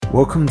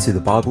Welcome to the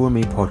Bible and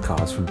Me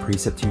podcast from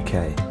Precept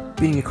UK.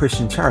 Being a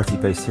Christian charity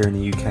based here in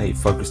the UK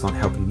focused on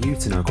helping you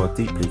to know God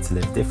deeply to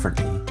live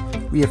differently,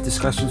 we have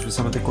discussions with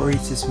some of the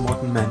greatest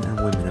modern men and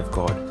women of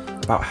God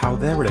about how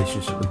their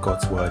relationship with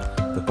God's Word,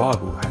 the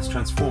Bible, has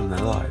transformed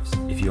their lives.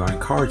 If you are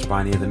encouraged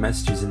by any of the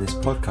messages in this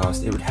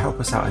podcast, it would help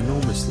us out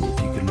enormously if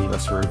you could leave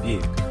us a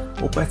review.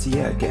 Or better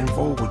yet, get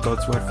involved with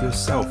God's Word for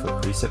yourself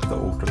at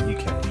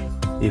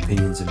precept.org.uk. The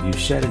opinions and views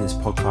shared in this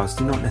podcast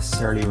do not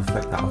necessarily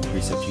reflect that of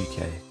Precept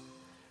UK.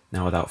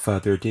 Now, without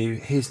further ado,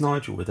 here's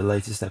Nigel with the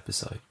latest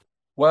episode.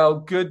 Well,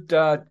 good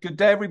day,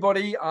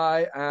 everybody.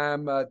 I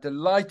am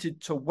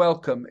delighted to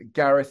welcome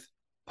Gareth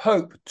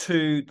Pope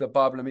to the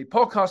Bible and Me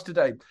podcast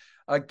today.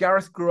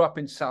 Gareth grew up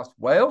in South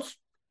Wales,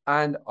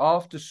 and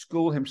after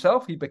school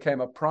himself, he became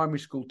a primary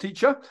school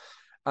teacher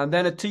and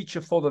then a teacher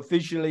for the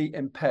visually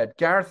impaired.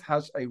 Gareth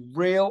has a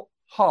real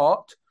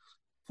heart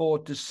for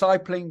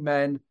discipling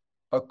men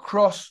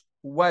across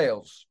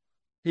Wales.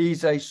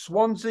 He's a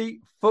Swansea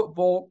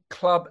Football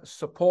Club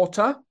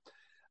supporter,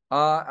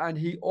 and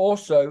he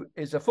also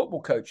is a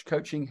football coach,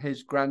 coaching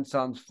his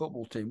grandson's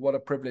football team. What a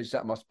privilege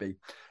that must be.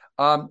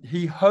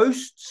 He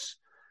hosts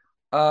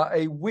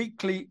a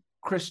weekly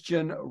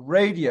Christian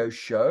radio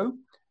show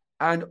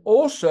and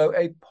also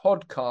a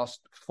podcast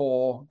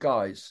for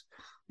guys.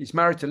 He's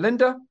married to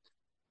Linda.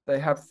 They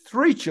have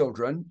 3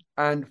 children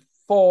and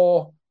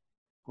 4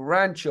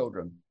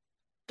 grandchildren.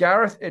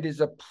 Gareth, it is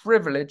a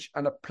privilege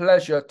and a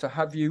pleasure to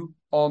have you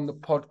on the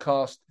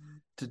podcast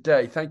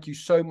today. Thank you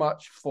so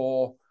much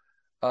for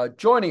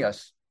joining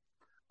us.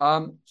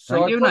 Thank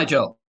you,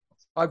 Nigel.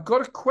 I've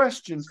got a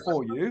question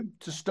for you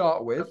to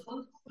start with.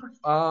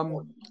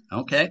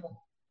 Okay.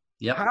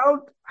 Yeah.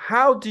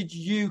 How did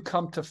you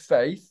come to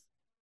faith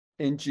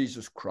in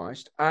Jesus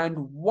Christ, and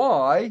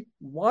why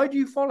do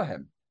you follow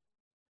him?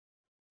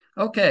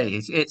 Okay,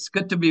 it's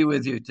good to be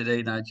with you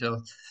today,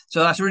 Nigel.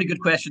 So that's a really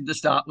good question to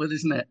start with,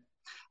 isn't it?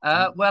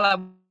 Well, I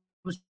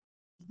was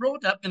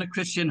brought up in a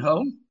Christian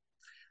home.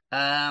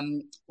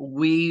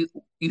 We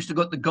used to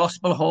go to the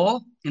Gospel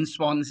Hall in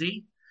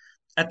Swansea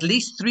at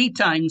least 3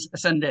 times a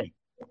Sunday.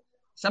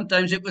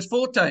 Sometimes it was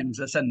 4 times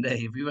a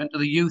Sunday if we went to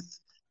the youth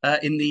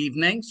in the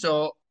evening.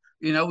 So,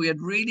 you know, we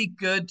had really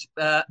good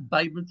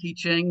Bible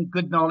teaching,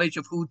 good knowledge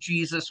of who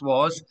Jesus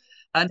was.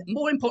 And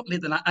more importantly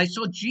than that, I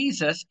saw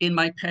Jesus in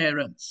my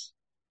parents.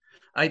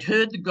 I'd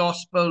heard the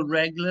gospel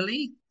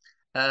regularly.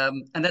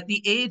 And at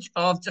the age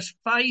of just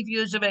 5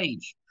 years of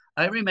age,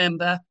 I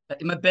remember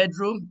in my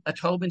bedroom at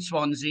home in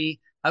Swansea,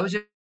 I was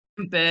in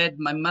bed.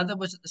 My mother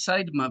was at the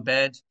side of my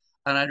bed.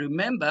 And I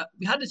remember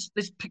we had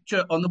this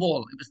picture on the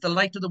wall. It was the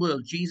light of the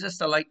world, Jesus,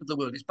 the light of the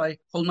world. It's by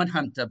Holman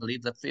Hunt, I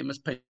believe, the famous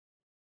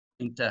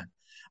painter.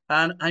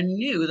 And I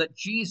knew that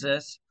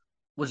Jesus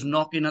was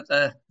knocking at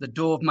the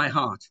door of my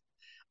heart.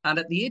 And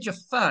at the age of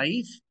 5,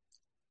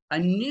 I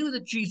knew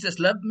that Jesus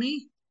loved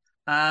me.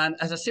 And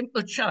as a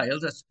simple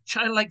child, as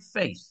childlike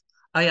faith,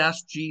 I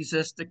asked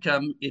Jesus to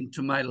come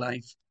into my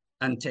life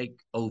and take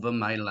over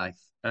my life.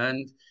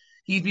 And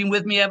he's been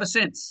with me ever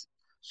since.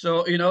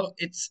 So, you know,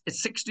 it's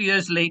 60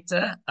 years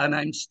later, and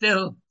I'm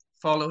still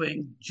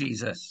following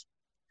Jesus.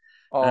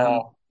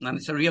 And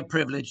it's a real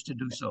privilege to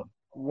do so.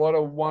 What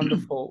a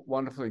wonderful,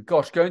 wonderful thing.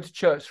 Gosh, going to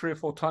church 3 or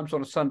 4 times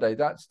on a Sunday,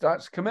 that's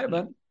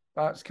commitment.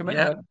 That's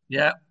commitment.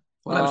 Yeah.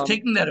 Well, I was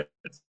taking that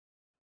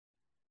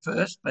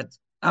first, but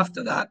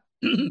after that,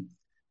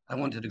 I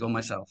wanted to go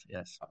myself.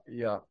 Yes.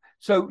 Yeah.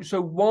 So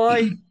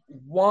why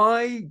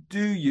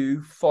do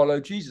you follow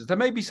Jesus? There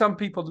may be some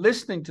people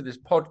listening to this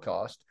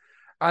podcast,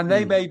 and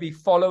they may be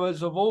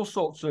followers of all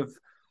sorts of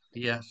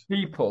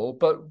people,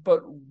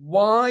 but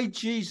why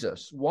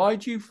Jesus? Why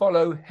do you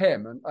follow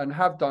him and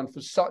have done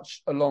for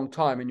such a long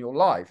time in your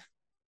life?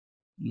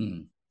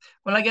 Well,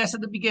 I guess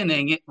at the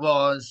beginning it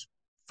was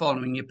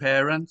following your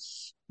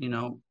parents, you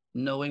know,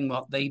 knowing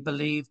what they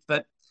believed,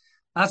 but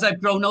as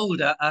I've grown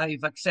older,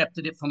 I've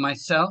accepted it for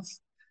myself,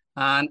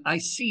 and I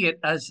see it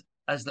as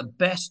the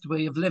best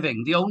way of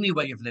living. The only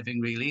way of living,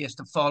 really, is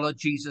to follow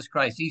Jesus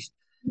Christ.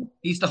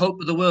 He's the hope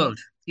of the world.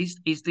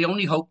 He's the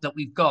only hope that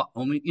we've got.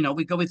 And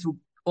we're going through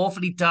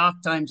awfully dark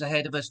times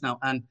ahead of us now,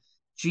 and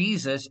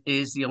Jesus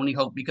is the only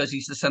hope because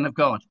he's the Son of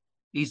God.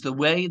 He's the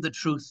way, the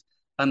truth,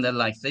 and the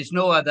life. There's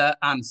no other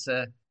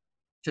answer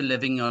to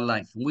living your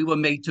life. And we were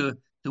made to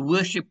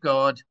worship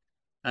God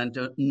and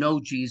to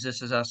know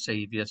Jesus as our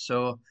Savior.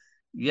 So,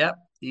 yeah,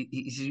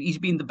 he's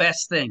been the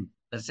best thing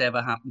that's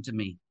ever happened to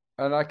me.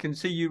 And I can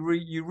see you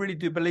really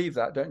do believe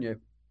that, don't you?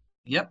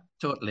 Yep,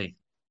 totally.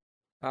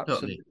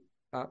 Absolutely.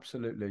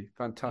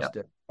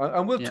 Fantastic. Yep.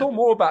 And we'll talk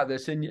more about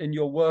this in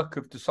your work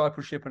of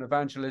discipleship and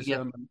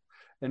evangelism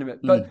in a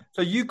minute. But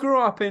so you grew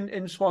up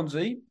in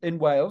Swansea, in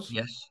Wales.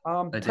 Yes.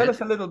 Tell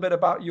us a little bit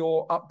about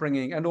your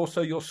upbringing and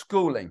also your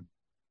schooling.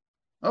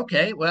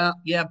 Okay. Well,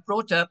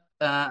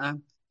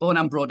 born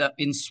and brought up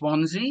in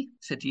Swansea,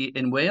 city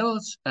in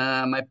Wales.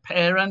 My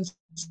parents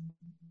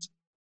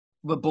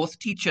were both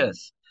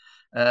teachers.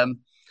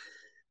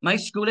 My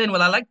schooling,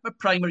 well, I liked my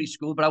primary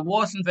school, but I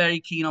wasn't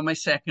very keen on my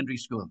secondary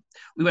school.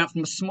 We went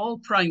from a small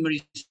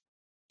primary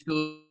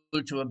school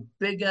to a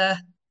bigger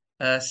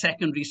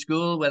secondary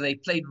school where they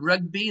played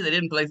rugby. They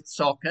didn't play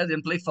soccer. They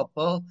didn't play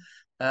football.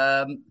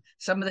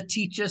 Some of the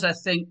teachers, I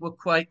think, were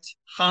quite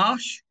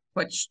harsh,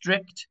 quite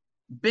strict.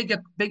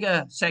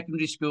 Bigger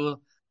secondary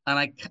school,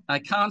 and I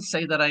can't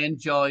say that I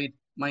enjoyed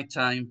my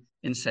time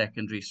in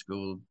secondary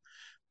school.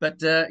 But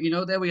there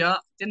we are.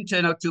 Didn't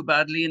turn out too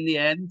badly in the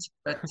end.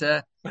 But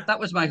that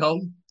was my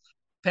home.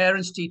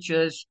 Parents,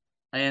 teachers.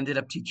 I ended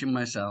up teaching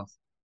myself.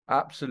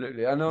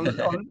 Absolutely. And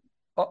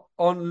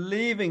on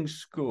leaving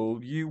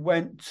school, you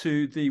went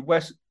to the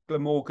West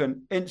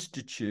Glamorgan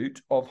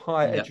Institute of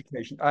Higher Yeah.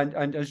 Education,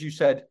 and as you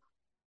said,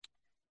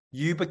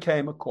 you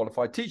became a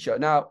qualified teacher.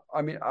 Now,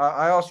 I mean,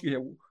 I ask you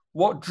here,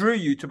 what drew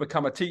you to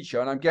become a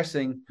teacher? And I'm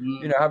guessing,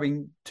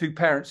 having two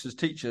parents as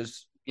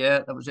teachers. Yeah,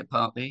 that was it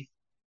partly.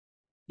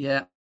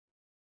 Yeah.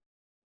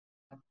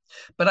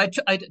 But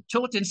I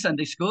taught in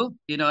Sunday school,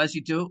 as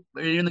you do.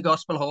 When you're in the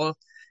gospel hall,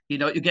 you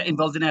get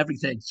involved in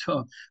everything.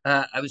 So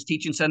I was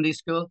teaching Sunday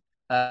school,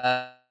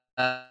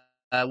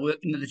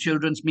 working at the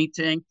children's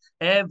meeting.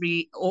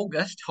 Every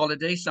August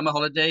holiday, summer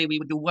holiday, we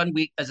would do 1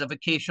 week as a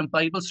vacation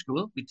Bible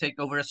school. We'd take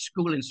over a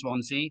school in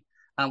Swansea,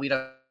 and we'd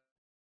have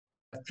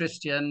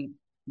Christian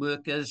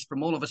workers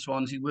from all over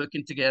Swansea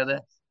working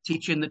together,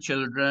 teaching the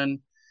children.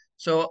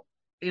 So,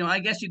 I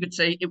guess you could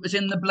say it was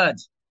in the blood.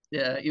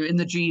 Yeah, you're in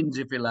the genes,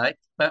 if you like,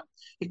 but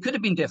it could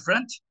have been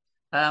different.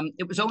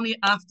 It was only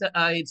after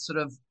I'd sort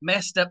of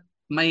messed up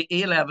my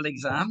A-level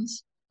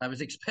exams. I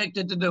was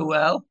expected to do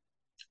well,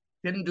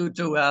 didn't do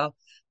too well,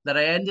 that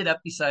I ended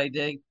up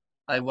deciding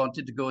I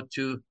wanted to go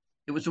to,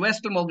 it was the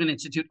West Glamorgan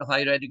Institute of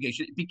Higher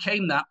Education. It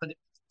became that, but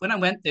when I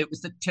went there, it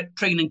was the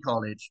training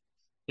college.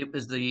 It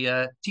was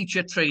the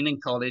teacher training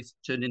college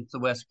turned into the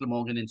West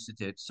Glamorgan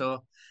Institute.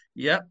 So,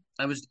 yeah,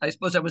 I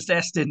suppose I was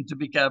destined to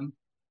become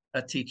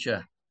a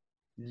teacher.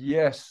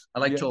 Yes. I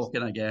like yes.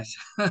 talking, I guess.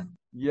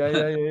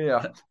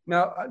 Yeah.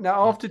 Now,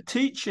 after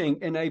teaching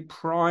in a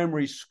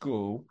primary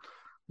school,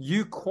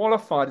 you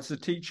qualified as a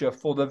teacher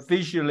for the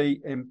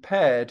visually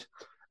impaired,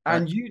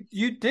 and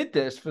you did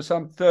this for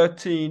some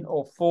 13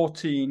 or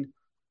 14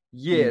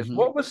 years. Mm-hmm.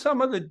 What were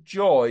some of the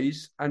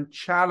joys and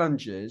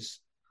challenges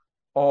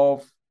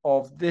of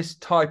this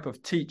type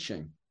of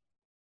teaching?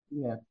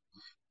 Yeah.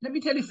 Let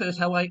me tell you first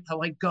how I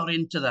got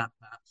into that.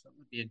 Perhaps that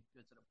would be a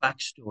good sort of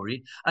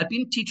backstory. I've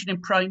been teaching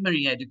in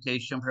primary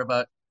education for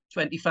about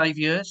 25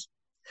 years,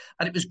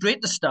 and it was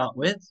great to start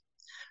with.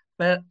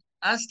 But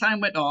as time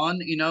went on,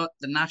 the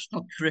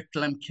national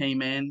curriculum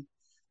came in.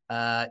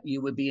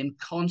 You were being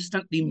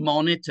constantly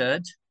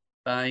monitored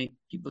by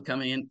people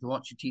coming in to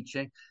watch you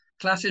teaching.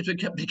 Classes were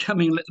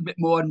becoming a little bit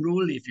more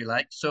unruly, if you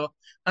like. So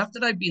after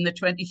I've been there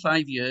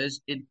 25 years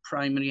in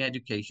primary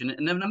education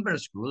in a number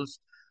of schools,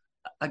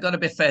 I got a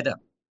bit fed up.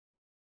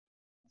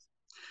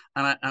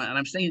 And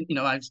I'm saying,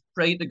 I was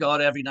praying to God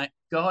every night,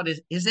 God,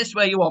 is this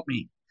where you want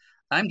me?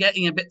 I'm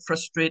getting a bit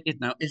frustrated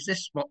now. Is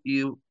this what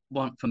you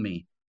want for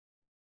me?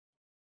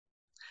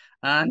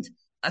 And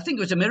I think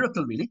it was a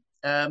miracle, really,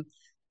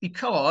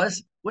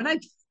 because when I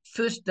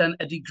first done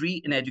a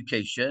degree in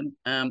education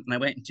and I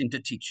went into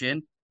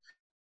teaching,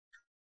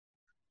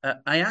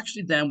 I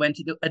actually then went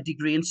to do a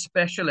degree in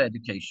special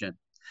education.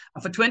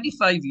 And for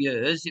 25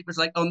 years, it was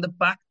like on the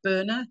back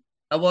burner.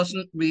 I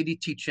wasn't really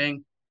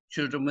teaching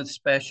children with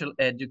special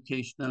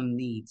educational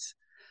needs.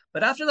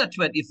 But after that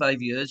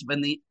 25 years,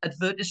 when the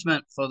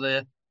advertisement for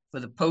the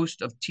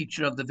post of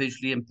teacher of the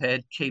visually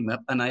impaired came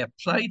up and I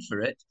applied for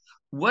it,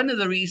 one of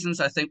the reasons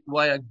I think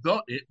why I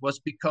got it was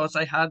because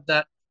I had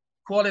that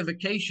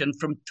qualification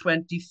from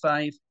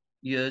 25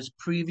 years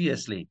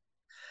previously.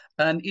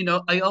 And,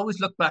 I always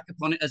look back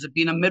upon it as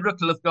being a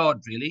miracle of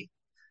God, really,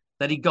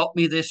 that he got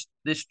me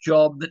this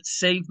job that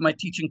saved my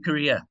teaching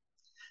career.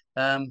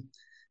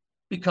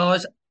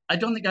 Because I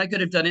don't think I could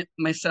have done it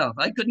myself.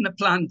 I couldn't have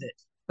planned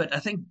it, but I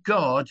think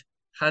God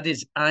had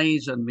his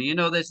eyes on me.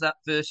 There's that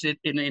verse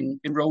in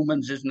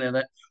Romans, isn't there,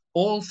 that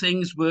all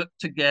things work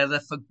together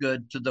for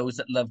good to those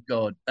that love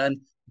God. And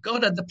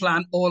God had the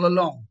plan all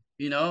along,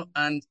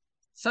 and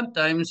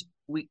sometimes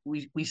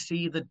we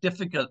see the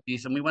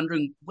difficulties and we're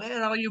wondering,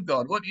 where are you,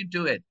 God? What are you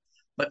doing?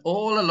 But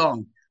all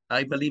along,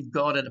 I believe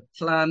God had a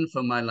plan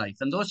for my life.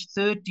 And those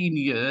 13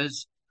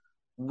 years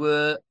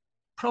were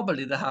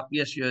probably the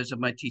happiest years of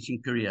my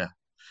teaching career.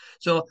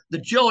 So the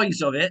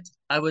joys of it,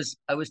 I was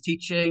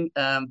teaching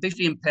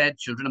visually impaired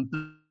children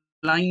and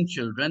blind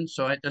children,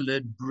 so I had to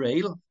learn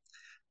Braille.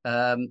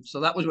 So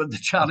that was one of the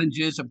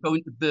challenges of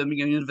going to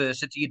Birmingham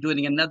University,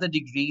 doing another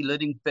degree,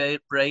 learning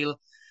Braille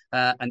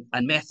and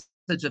methods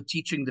of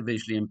teaching the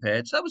visually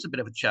impaired. So that was a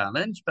bit of a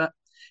challenge, but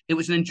it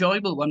was an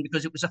enjoyable one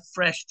because it was a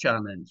fresh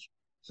challenge.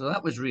 So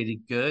that was really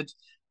good.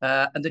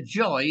 And the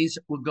joys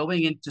were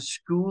going into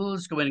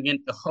schools, going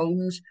into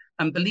homes,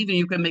 and believing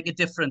you can make a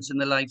difference in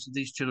the lives of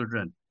these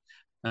children.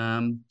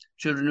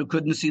 Children who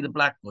couldn't see the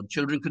blackboard,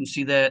 children who couldn't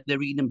see their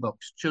reading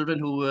books, children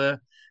who were,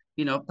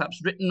 perhaps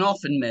written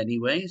off in many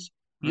ways.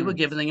 You were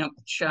giving them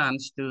a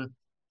chance to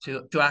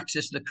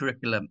access the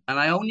curriculum. And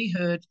I only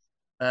heard,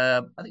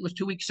 I think it was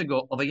 2 weeks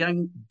ago, of a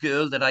young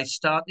girl that I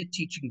started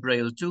teaching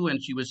Braille to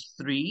when she was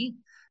 3.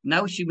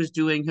 Now she was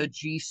doing her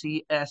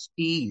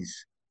GCSEs.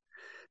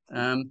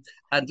 And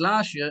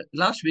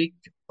last week,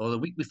 or the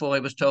week before, I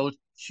was told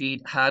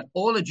she'd had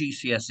all the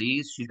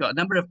GCSEs. She's got a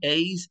number of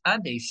A's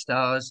and A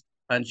stars,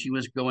 and she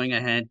was going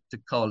ahead to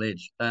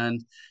college.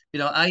 And,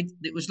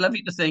 it was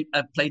lovely to think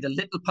I played a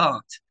little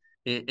part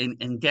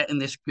in getting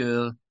this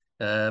girl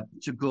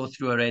to go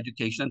through her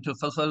education and to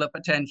fulfill her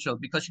potential,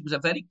 because she was a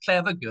very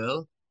clever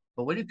girl.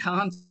 But when you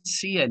can't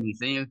see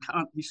anything,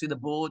 you see the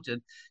board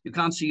and you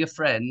can't see your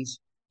friends,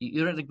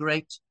 you're at a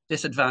great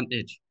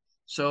disadvantage.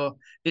 So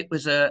it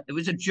was a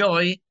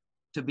joy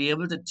to be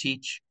able to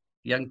teach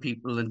young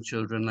people and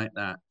children like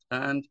that.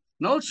 And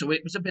also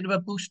it was a bit of a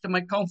boost to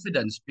my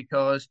confidence,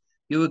 because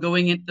you were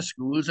going into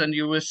schools and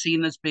you were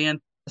seen as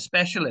being a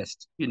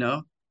specialist,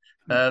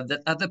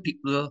 that other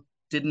people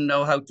didn't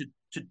know how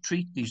to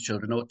treat these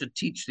children or to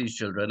teach these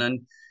children. And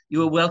you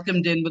were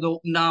welcomed in with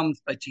open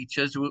arms by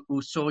teachers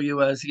who saw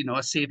you as,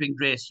 a saving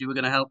grace. You were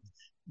going to help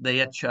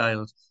their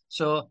child.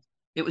 So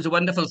it was a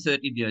wonderful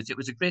 13 years. It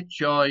was a great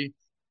joy, a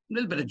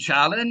little bit of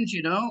challenge,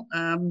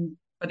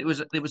 but it was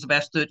the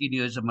best 13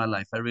 years of my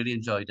life. I really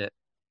enjoyed it.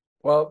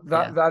 Well,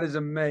 that is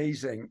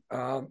amazing.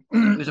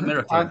 It was a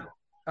miracle.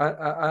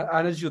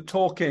 And as you're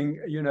talking,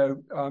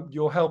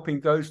 you're helping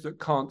those that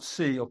can't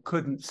see or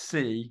couldn't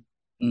see.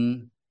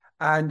 Mm.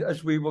 And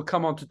as we will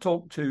come on to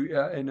talk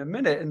to in a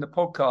minute in the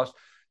podcast,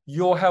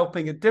 you're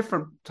helping a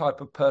different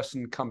type of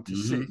person come to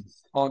see,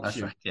 aren't That's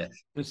you? Right, yes.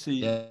 To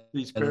see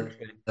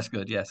spiritually. That's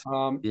good, yes.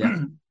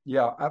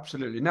 Yeah,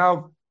 absolutely.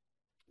 Now,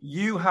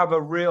 you have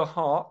a real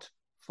heart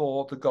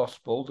for the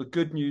gospel, the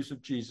good news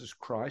of Jesus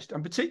Christ,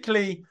 and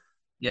particularly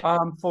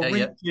for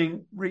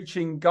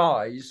reaching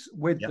guys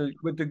with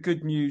the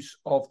good news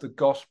of the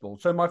gospel.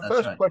 So my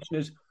first question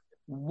is,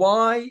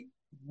 why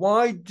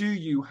do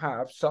you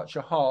have such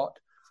a heart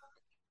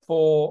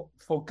for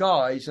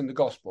guys in the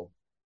gospel?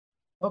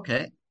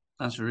 Okay,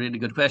 that's a really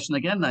good question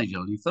again,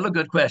 Nigel. You're full of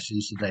good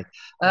questions today.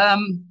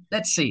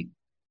 Let's see.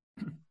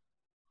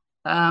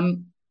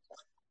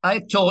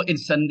 I've taught in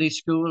Sunday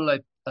school.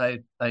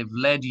 I've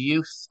led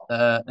youth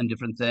and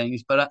different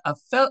things, but I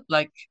felt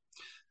like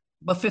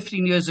about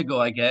 15 years ago,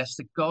 I guess,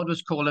 that God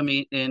was calling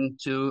me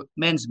into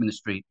men's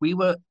ministry. We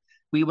were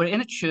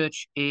in a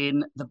church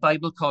in the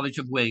Bible College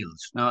of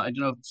Wales. Now, I don't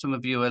know if some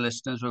of you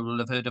listeners will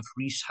have heard of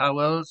Rhys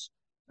Howells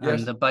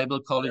and the Bible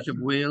College of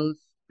Wales,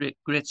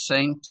 great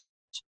saint.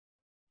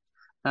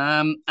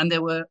 And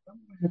there were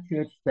a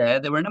church there.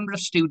 There were a number of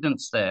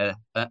students there,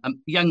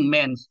 young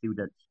men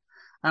students.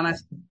 And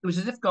it was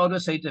as if God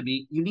was saying to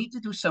me, you need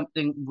to do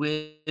something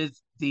with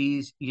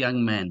these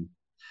young men.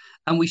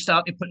 And we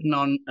started putting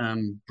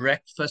on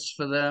breakfast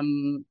for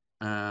them,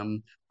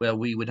 where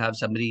we would have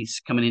somebody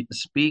coming in to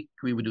speak.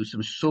 We would do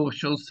some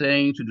social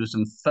things, we would do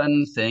some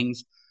fun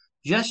things,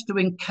 just to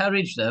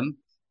encourage them.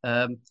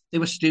 They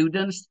were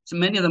students. So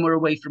many of them were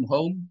away from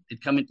home.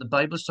 They'd come into the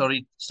Bible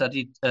study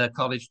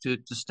college to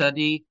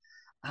study,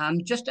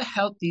 and just to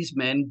help these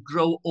men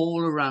grow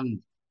all around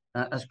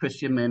as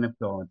Christian men of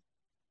God.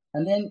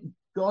 And then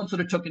God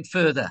sort of took it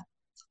further.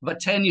 About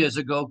 10 years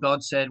ago,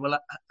 God said, well,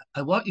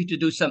 I want you to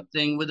do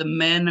something with the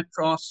men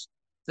across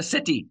the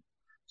city,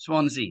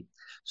 Swansea.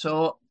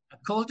 So I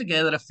called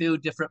together a few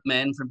different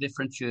men from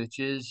different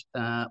churches.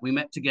 We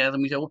met together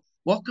and we said, well,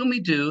 what can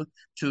we do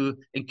to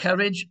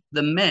encourage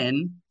the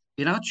men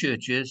in our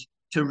churches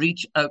to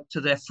reach out to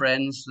their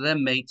friends, to their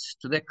mates,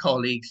 to their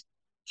colleagues,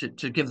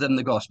 to give them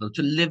the gospel,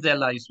 to live their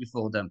lives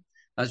before them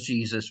as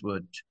Jesus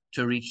would,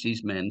 to reach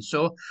these men.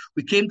 So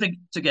we came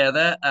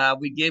together.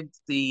 We gave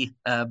the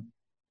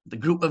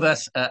group of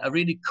us a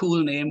really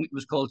cool name. It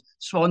was called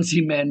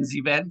Swansea Men's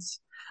Events.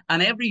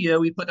 And every year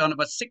we put on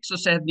about 6 or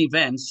 7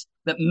 events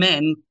that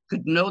men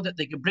could know that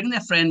they could bring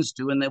their friends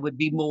to, and there would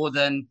be more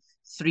than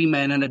 3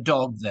 men and a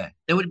dog there.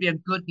 There would be a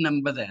good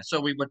number there. So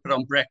we would put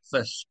on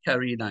breakfast,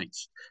 curry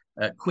nights,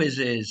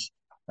 quizzes,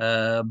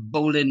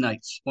 bowling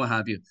nights, what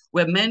have you,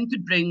 where men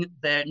could bring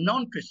their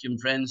non-Christian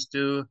friends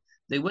to.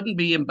 They wouldn't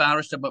be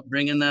embarrassed about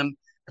bringing them.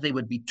 They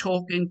would be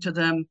talking to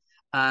them,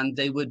 and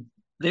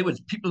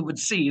people would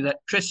see that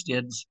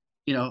Christians,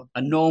 are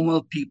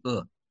normal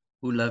people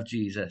who love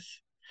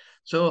Jesus.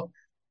 So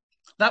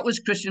that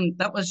was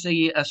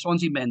the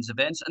Swansea Men's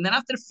Events. And then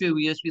after a few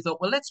years, we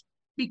thought, well, let's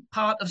be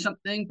part of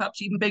something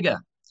perhaps even bigger.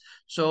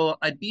 So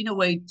I'd been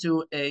away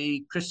to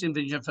a Christian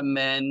Vision for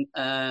Men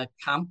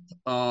camp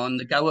on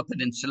the Gower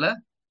Peninsula.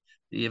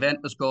 The event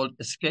was called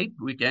Escape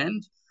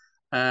Weekend,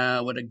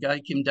 where a guy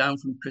came down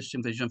from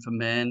Christian Vision for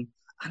Men.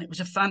 And it was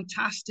a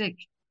fantastic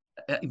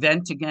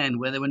event again,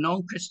 where there were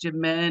non-Christian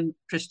men,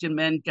 Christian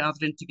men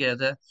gathering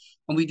together.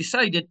 And we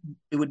decided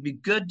it would be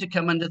good to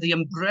come under the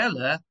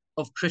umbrella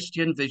of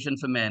Christian Vision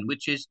for Men,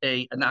 which is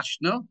a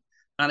national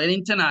and an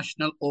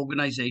international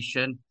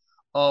organization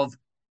of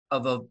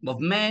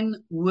men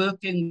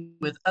working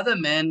with other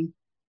men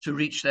to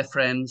reach their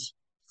friends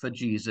for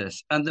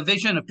Jesus. And the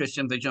vision of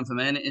Christian Vision for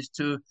Men is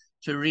to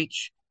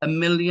reach 1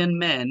 million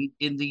men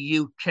in the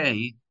UK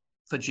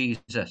for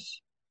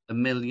Jesus.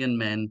 1 million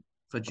men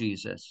for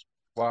Jesus.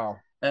 Wow.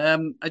 I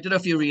don't know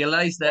if you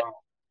realize that,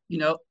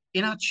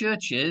 in our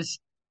churches,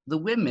 the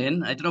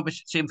women, I don't know if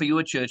it's the same for you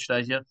at church,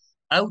 Nigel,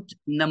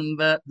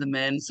 outnumber the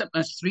men,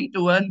 sometimes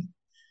 3-1.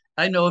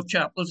 I know of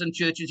chapels and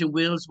churches in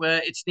Wales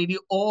where it's nearly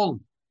all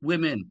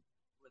women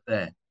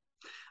there.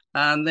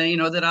 And then,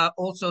 there are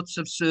all sorts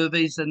of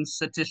surveys and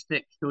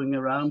statistics going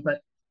around, but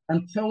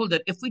I'm told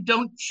that if we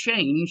don't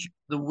change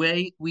the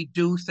way we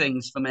do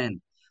things for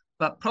men,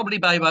 but probably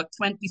by about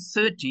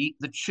 2030,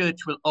 the church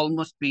will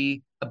almost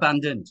be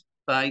abandoned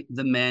by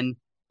the men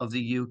of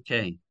the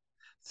UK.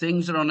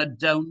 Things are on a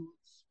downward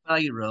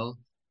spiral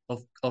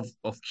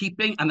of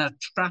keeping and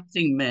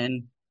attracting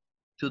men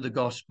to the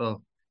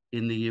gospel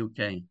in the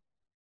UK.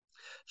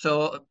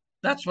 So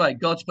that's why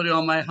God's put it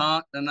on my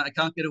heart, and I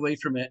can't get away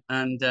from it.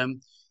 And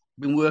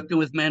been working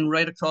with men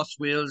right across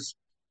Wales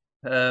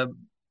the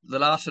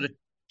last sort of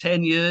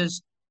 10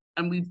 years,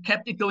 and we've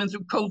kept it going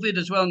through COVID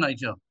as well,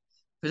 Nigel.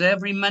 Because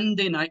every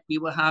Monday night we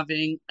were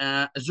having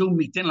a Zoom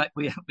meeting like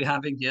we're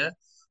having here,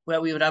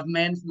 where we would have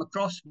men from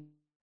across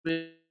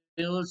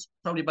Wales,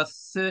 probably about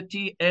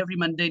 30 every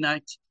Monday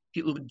night.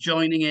 People were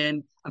joining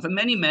in. And for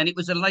many men, it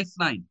was a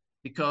lifeline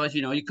because,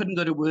 you couldn't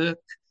go to work.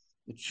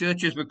 The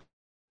churches were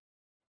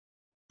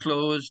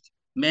closed.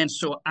 Men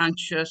so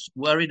anxious,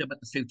 worried about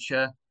the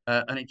future.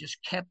 And it just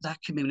kept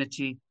that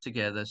community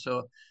together.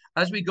 So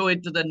as we go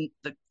into the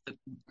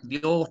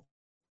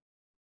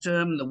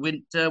autumn, the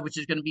winter, which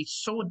is going to be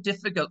so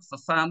difficult for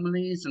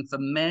families and for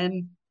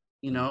men,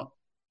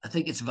 I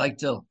think it's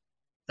vital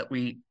that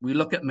we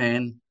look at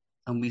men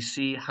and we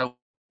see how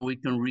we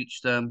can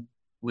reach them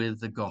with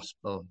the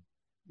gospel.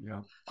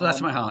 Yeah. So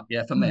that's my heart,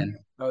 for men.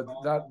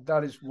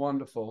 That is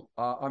wonderful.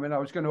 I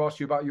was going to ask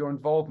you about your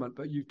involvement,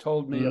 but you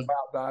told me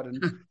about that.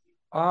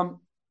 And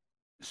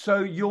so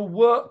your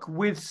work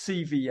with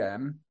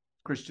CVM,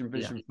 Christian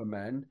Vision for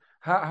Men,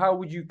 how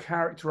would you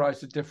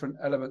characterize the different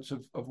elements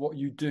of what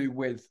you do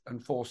with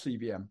and for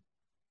CVM?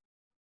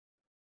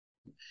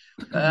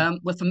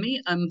 Well, for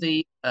me, I'm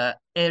the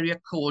area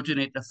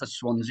coordinator for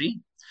Swansea.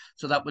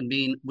 So that would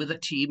mean with a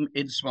team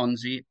in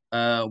Swansea,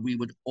 we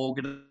would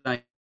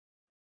organize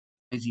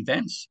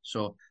events.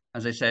 So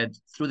as I said,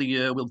 through the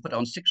year, we'll put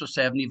on 6 or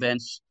 7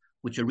 events,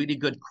 which are really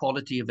good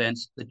quality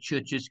events that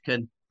churches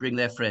can bring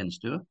their friends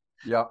to.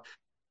 Yeah.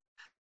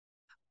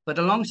 But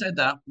alongside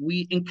that,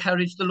 we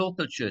encourage the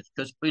local church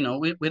because, we're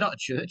not a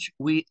church.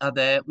 We are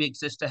there. We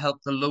exist to help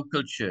the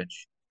local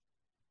church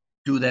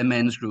do their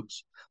men's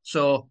groups.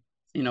 So,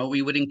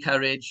 we would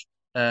encourage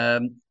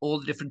all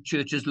the different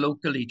churches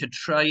locally to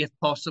try, if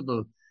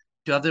possible,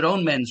 to have their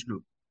own men's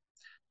group,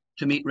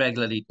 to meet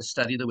regularly, to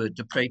study the word,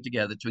 to pray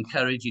together, to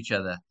encourage each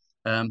other.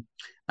 And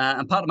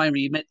part of my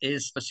remit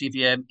is for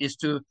CVM is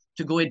to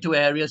go into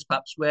areas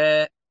perhaps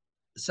where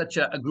such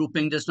a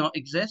grouping does not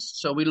exist.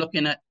 So we're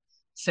looking at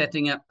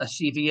setting up a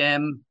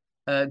CVM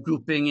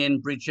grouping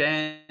in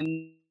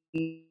Bridgend,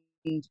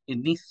 in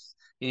Neath,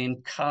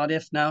 in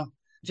Cardiff now,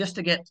 just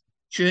to get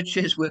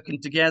churches working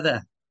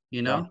together,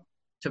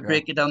 to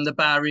break it down the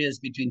barriers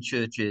between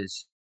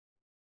churches.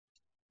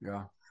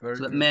 Yeah. So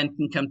that men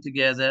can come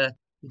together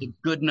with a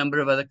good number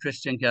of other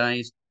Christian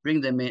guys,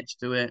 bring their mates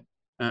to it,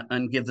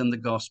 and give them the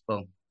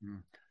gospel.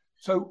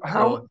 So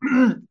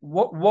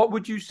what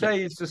would you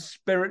say is the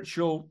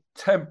spiritual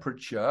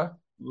temperature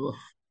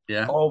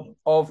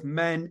of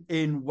men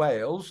in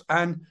Wales,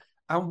 and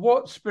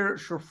what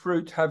spiritual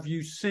fruit have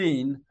you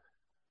seen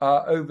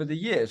over the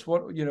years?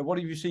 What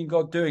have you seen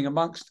God doing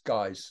amongst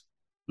guys?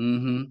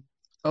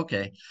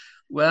 Okay,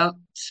 well,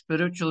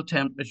 spiritual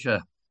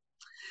temperature.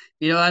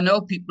 I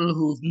know people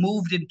who've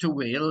moved into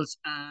Wales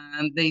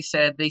and they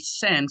said they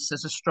sense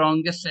there's a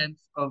stronger sense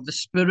of the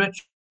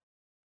spiritual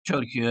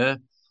here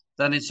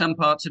than in some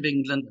parts of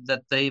England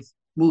that they've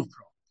moved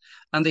from.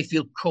 And they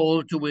feel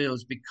called to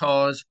Wales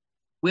because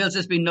Wales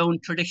has been known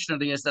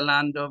traditionally as the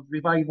land of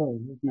revival,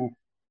 isn't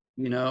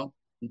it?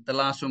 The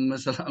last one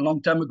was a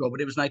long time ago,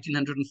 but it was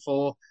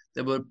 1904.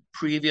 There were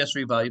previous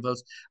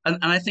revivals. And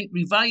I think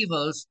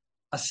revivals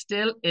are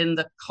still in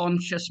the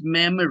conscious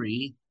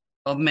memory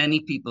of many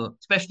people,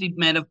 especially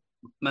men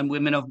and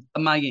women of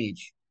my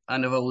age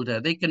and of older.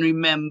 They can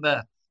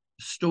remember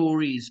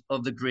stories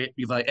of the great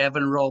revival,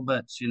 Evan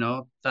Roberts,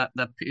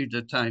 that period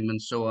of time and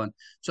so on.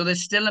 So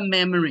there's still a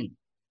memory,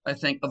 I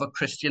think, of a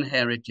Christian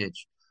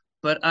heritage.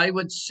 But I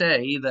would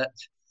say that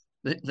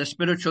the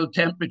spiritual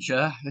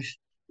temperature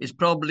is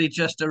probably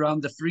just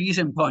around the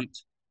freezing point,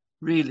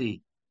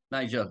 really,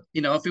 Nigel.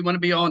 If we want to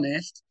be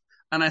honest,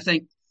 and I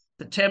think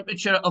the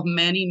temperature of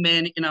many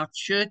men in our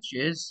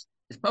churches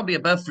is probably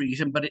above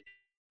freezing, but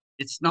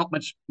it's not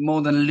much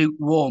more than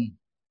lukewarm,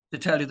 to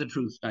tell you the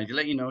truth, Nigel.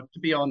 To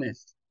be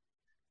honest,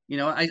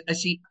 I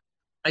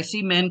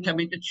see men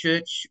coming to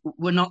church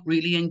who are not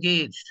really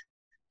engaged.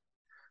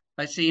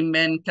 I see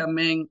men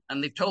coming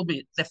and they've told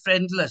me they're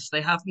friendless.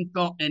 They haven't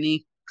got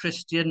any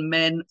Christian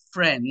men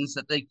friends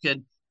that they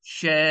could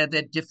share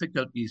their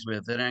difficulties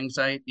with, their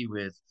anxiety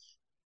with.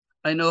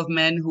 I know of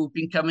men who've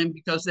been coming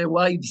because their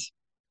wives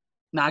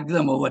nag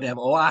them or whatever,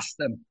 or ask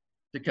them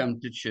to come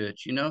to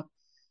church,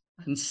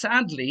 And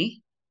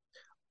sadly,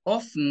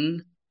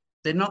 often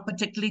they're not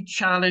particularly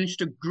challenged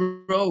to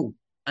grow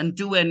and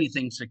do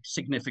anything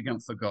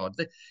significant for God.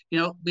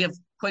 We have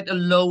quite a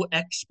low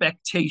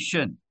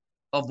expectation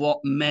of what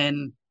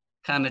men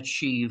can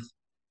achieve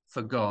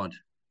for God.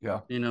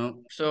 Yeah.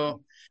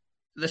 So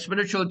the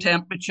spiritual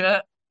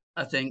temperature,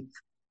 I think,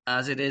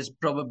 as it is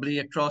probably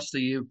across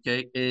the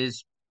UK,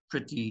 is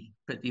pretty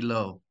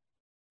low.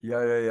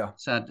 Yeah.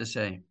 Sad to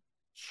say.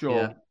 Sure.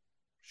 Yeah.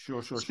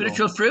 Sure.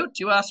 Spiritual fruit,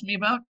 you asked me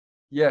about?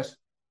 Yes.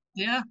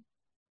 Yeah.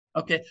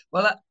 Okay.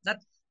 Well,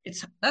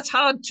 that's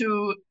hard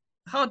to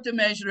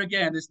measure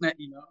again, isn't it?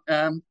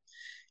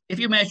 If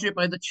you measure it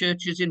by the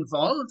churches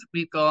involved,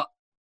 we've got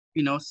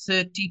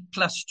 30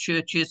 plus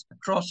churches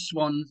across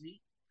Swansea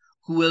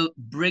who will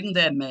bring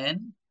their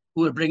men,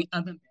 who will bring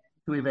other men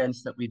to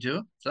events that we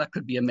do. So that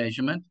could be a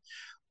measurement.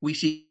 We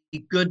see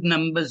good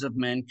numbers of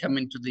men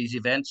coming to these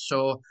events.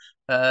 So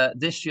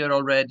this year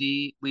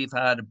already, we've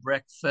had a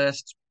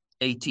breakfast,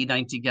 80,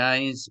 90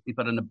 guys. We've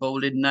got a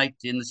bowling night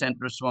in the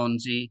centre of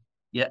Swansea.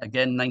 Yeah,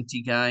 again,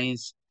 90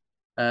 guys.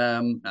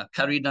 A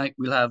curry night,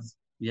 we'll have,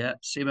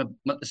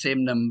 about the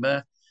same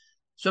number.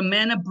 So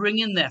men are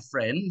bringing their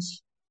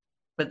friends,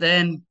 but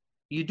then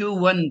you do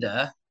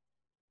wonder,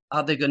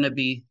 are they going to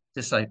be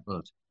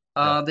discipled?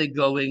 Are they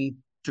going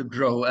to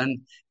grow?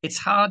 And it's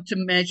hard to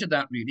measure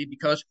that really,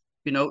 because,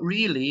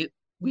 really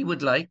we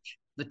would like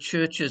the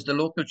churches, the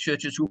local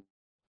churches who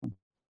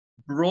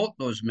brought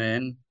those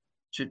men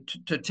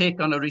to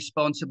take on a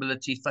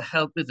responsibility for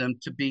helping them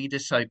to be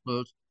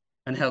discipled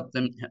and help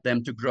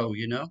them to grow,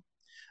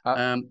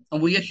 and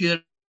we are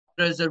here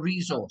as a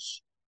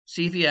resource.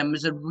 CVM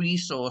is a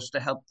resource to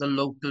help the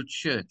local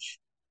church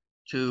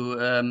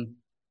to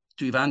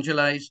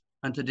evangelize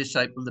and to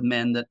disciple the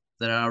men that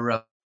are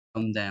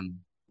around them.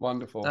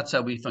 Wonderful. That's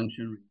how we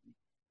function.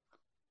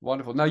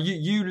 Wonderful. Now,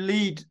 you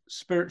lead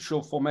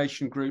spiritual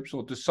formation groups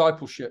or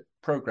discipleship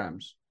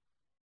programs.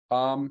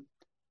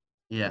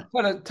 Yeah.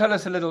 Tell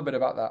us a little bit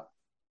about that.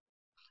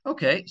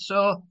 Okay,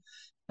 so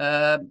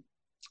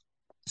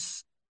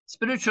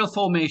spiritual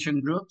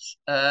formation groups.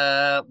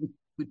 We're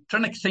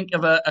trying to think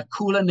of a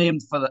cooler name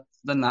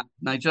than that,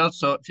 Nigel.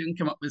 So if you can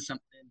come up with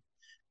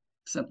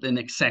something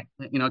exciting,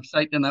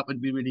 that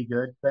would be really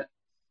good. But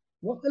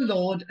what the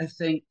Lord, I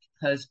think,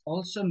 has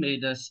also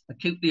made us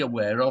acutely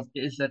aware of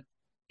is that,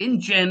 in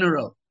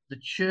general, the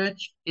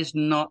church is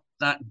not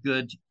that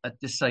good at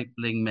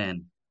discipling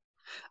men.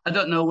 I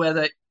don't know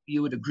whether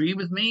you would agree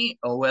with me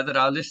or whether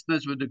our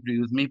listeners would agree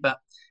with me, but,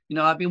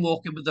 I've been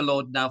walking with the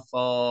Lord now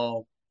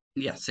for,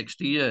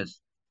 60 years.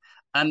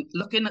 And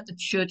looking at the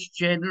church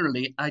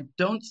generally, I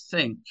don't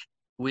think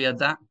we are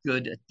that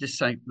good at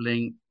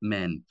discipling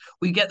men.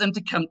 We get them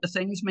to come to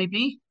things,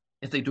 maybe,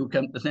 if they do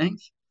come to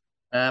things.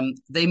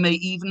 They may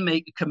even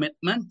make a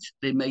commitment.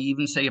 They may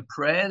even say a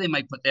prayer. They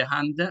might put their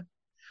hand up.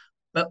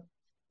 But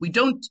we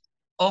don't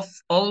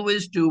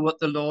always do what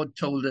the Lord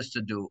told us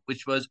to do,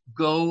 which was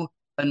go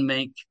and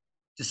make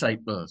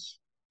disciples.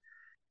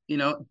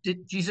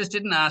 Jesus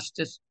didn't ask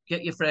to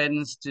get your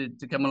friends to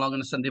come along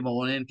on a Sunday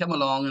morning, come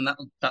along, and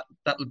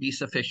that'll be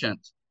sufficient.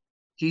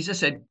 Jesus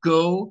said,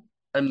 go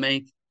and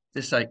make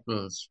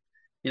disciples.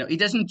 He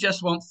doesn't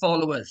just want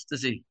followers,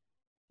 does he?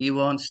 He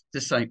wants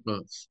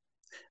disciples.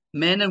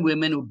 Men and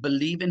women who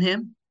believe in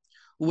him,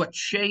 who are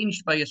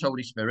changed by his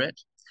Holy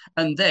Spirit,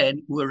 and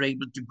then who are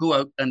able to go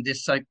out and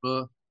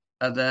disciple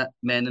other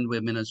men and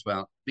women as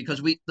well.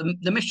 Because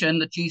the mission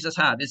that Jesus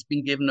had has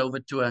been given over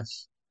to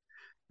us.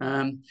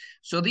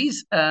 So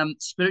these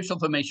spiritual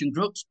formation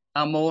groups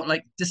are more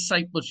like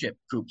discipleship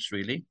groups,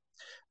 really.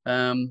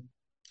 And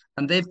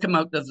they've come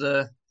out of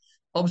the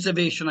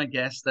observation, I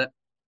guess, that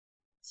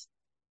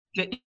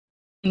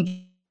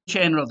in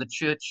general, the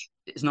church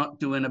is not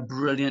doing a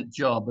brilliant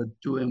job of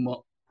doing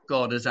what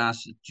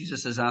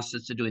Jesus has asked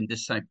us to do in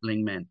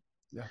discipling men.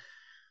 Yeah.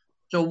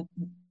 So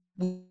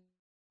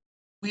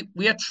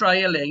we are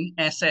trialing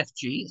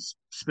SFGs,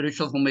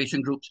 spiritual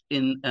formation groups,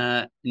 in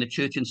a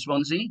church in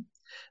Swansea.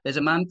 There's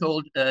a man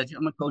called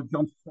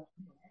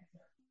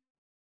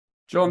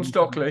John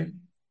Stockley.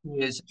 Who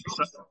is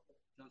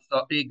John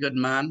Stockley, good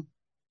man.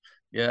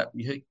 Yeah,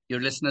 your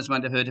listeners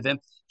might have heard of him.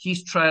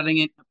 He's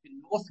trialing it up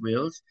in North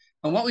Wales.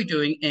 And what we're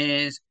doing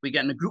is we're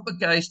getting a group of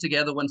guys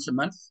together once a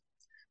month.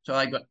 So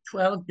I got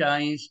 12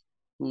 guys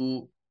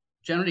who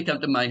generally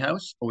come to my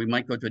house, or we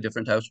might go to a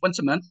different house once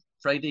a month,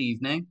 Friday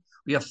evening.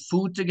 We have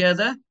food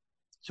together.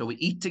 So we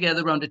eat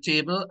together around a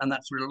table, and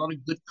that's where a lot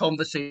of good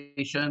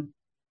conversation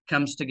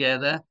comes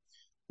together.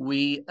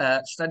 We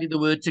study the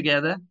word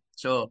together.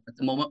 So at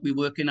the moment, we're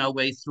working our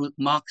way through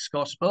Mark's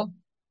Gospel.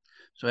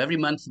 So every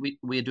month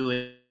we're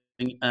doing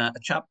a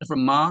chapter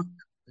from Mark.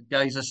 The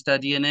guys are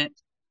studying it,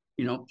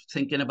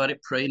 thinking about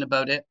it, praying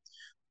about it.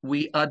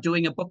 We are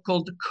doing a book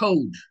called The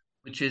Code,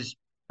 which is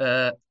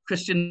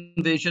Christian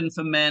Vision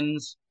for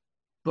Men's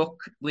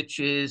book, which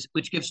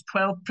gives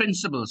 12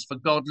 principles for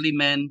godly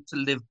men to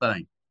live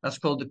by. That's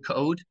called The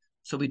Code.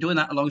 So we're doing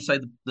that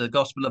alongside the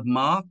Gospel of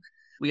Mark.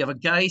 We have a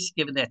guys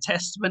giving their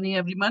testimony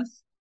every month.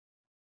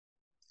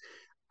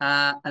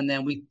 And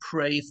then we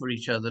pray for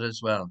each other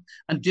as well.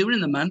 And during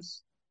the month,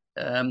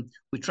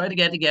 we try to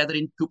get together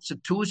in groups of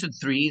 2s and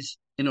 3s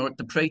in order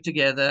to pray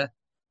together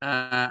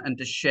and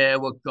to share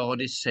what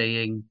God is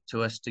saying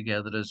to us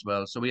together as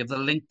well. So we have the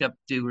link up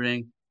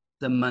during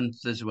the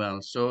month as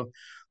well. So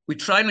we're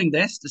trialing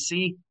this to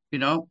see,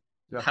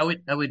 how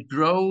it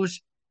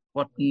grows,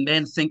 what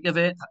men think of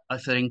it,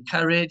 if they're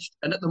encouraged,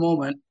 and at the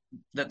moment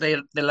that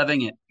they're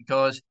loving it,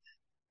 because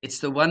it's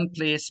the one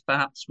place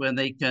perhaps where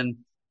they can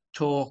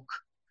talk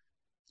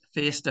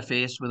face to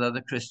face with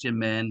other Christian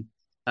men.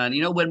 And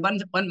when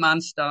one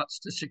man starts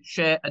to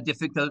share a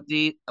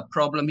difficulty, a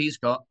problem he's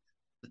got,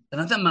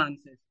 another man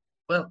says,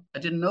 "Well, I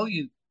didn't know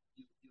you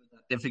had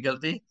that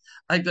difficulty.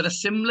 I've got a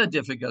similar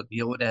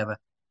difficulty or whatever."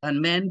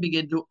 And men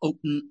begin to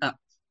open up.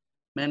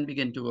 Men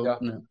begin to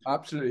open up.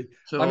 Absolutely.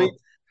 So, I mean,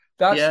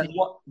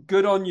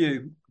 good on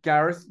you,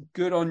 Gareth.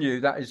 Good on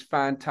you. That is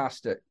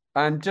fantastic.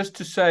 And just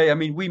to say, I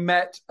mean, we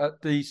met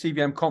at the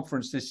CVM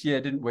conference this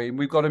year, didn't we? And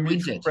we've got a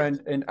mutual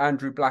friend in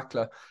Andrew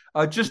Blackler.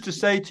 Just to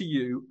say to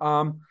you,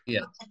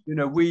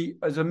 we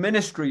as a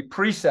ministry,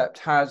 Precept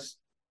has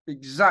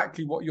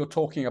exactly what you're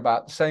talking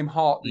about, the same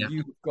heart that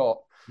you've got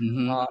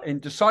in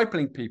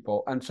discipling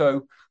people. And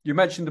so you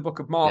mentioned the book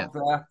of Mark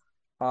there.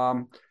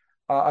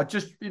 I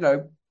just,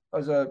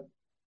 as a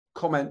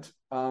comment,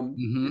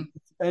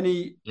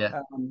 any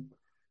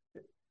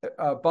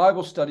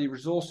Bible study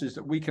resources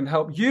that we can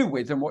help you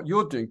with and what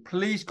you're doing,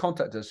 please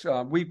contact us.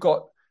 We've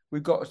got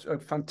a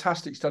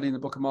fantastic study in the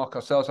book of Mark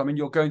ourselves. I mean,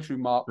 you're going through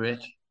Mark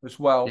as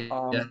well.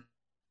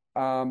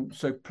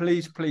 So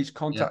please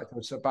contact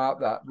us about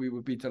that. We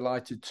would be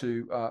delighted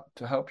to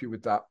help you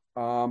with that.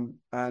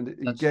 And it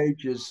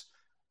engages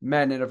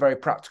men in a very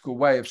practical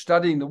way of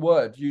studying the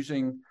word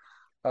using.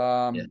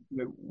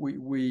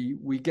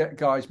 We get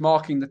guys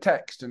marking the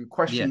text and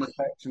questioning the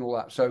text and all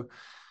that. So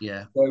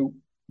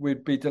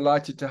we'd be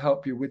delighted to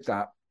help you with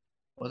that.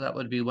 Well, that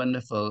would be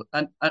wonderful.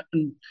 And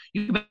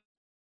you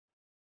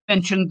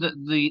mentioned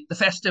the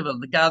festival,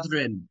 the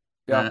gathering,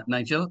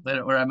 Nigel,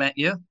 where I met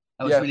you.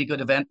 That was a really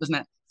good event, wasn't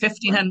it?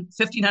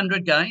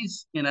 1,500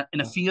 guys in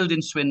a field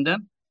in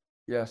Swindon.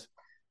 Yes.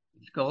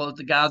 It's called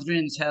the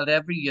Gathering. It's held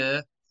every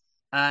year.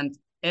 And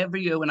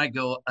every year when I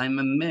go, I'm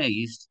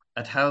amazed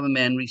at how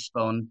men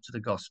respond to the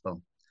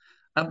gospel.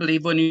 I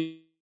believe when you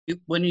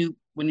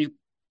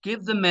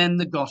give the men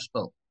the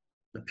gospel,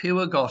 the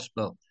pure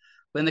gospel,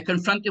 when they're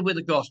confronted with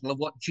the gospel of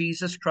what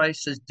Jesus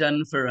Christ has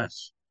done for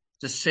us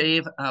to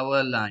save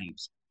our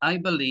lives, I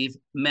believe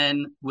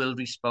men will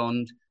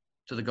respond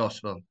to the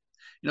gospel.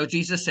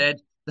 Jesus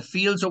said, the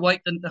fields are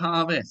white unto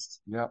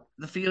harvest. Yeah.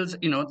 The fields,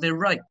 they're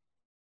ripe.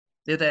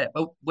 They're there.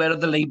 But where are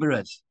the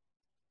laborers?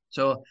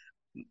 So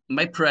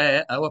our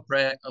prayer,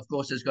 of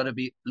course, has got to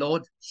be,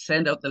 Lord,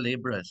 send out the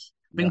laborers.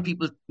 Bring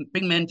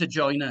men to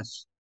join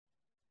us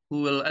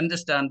who will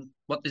understand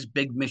what this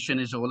big mission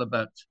is all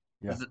about.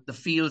 Yeah. The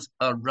fields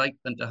are ripe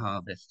unto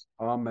harvest.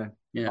 Amen.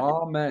 Yeah.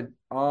 Amen.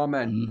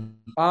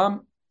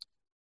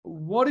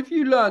 What have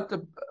you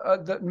learned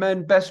that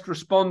men best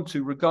respond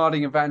to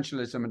regarding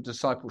evangelism and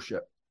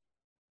discipleship?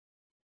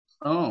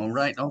 Oh,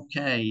 right.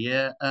 Okay.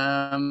 Yeah.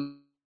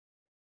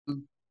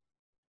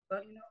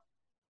 But,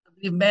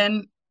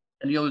 men,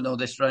 and you'll know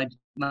this, right?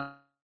 Men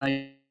are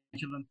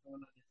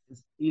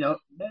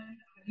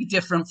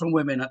different from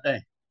women, aren't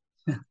they?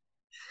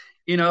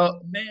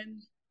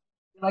 Men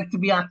like to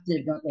be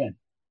active, don't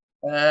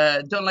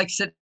they? Don't like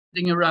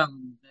sitting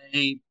around.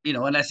 They,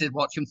 unless it's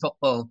watching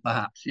football,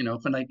 perhaps,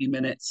 for 90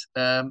 minutes.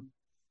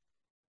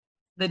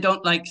 They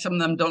don't like, some of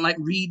them don't like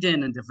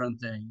reading and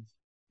different things.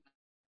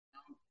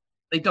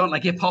 They don't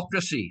like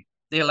hypocrisy.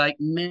 They like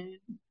men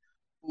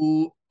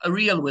who are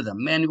real with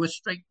them, men who are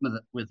straight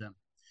with them.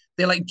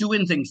 They like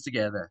doing things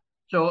together.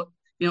 So,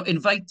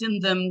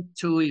 inviting them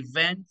to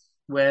events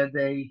where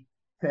they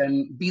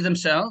can be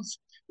themselves,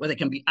 where they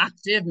can be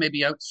active,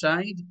 maybe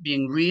outside,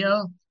 being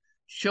real,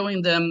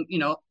 showing them,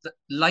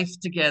 life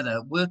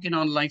together, working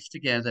on life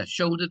together,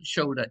 shoulder to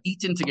shoulder,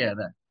 eating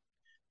together,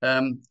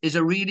 is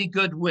a really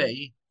good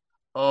way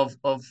of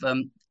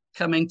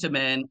coming to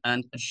men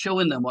and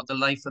showing them what the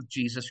life of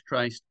Jesus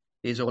Christ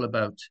is all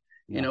about.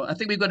 Yeah. I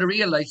think we've got to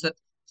realize that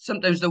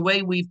sometimes the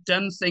way we've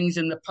done things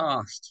in the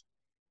past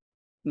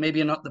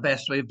maybe not the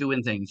best way of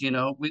doing things.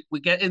 We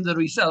get in the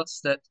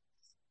results that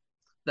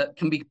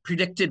can be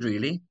predicted,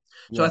 really.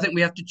 So I think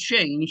we have to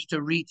change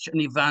to reach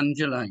and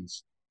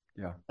evangelize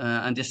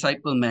and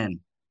disciple men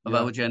of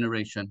our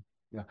generation.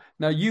 Yeah.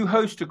 Now, you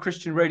host a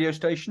Christian radio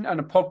station and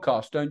a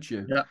podcast, don't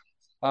you? Yeah,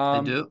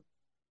 I do.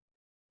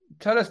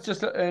 Tell us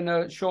just in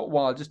a short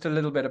while, just a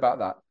little bit about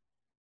that.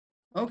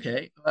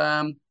 Okay.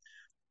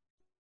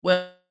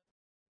 Well,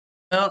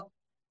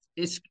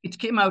 it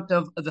came out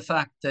of the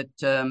fact that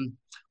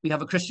we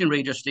have a Christian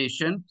radio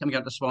station coming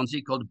out of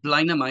Swansea called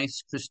Blaen y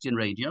Maes Christian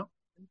Radio.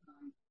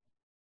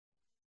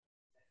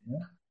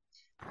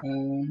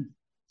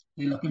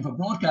 We're looking for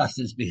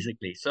broadcasters,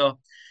 basically. So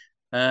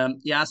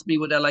he asked me,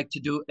 would I like to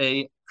do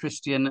a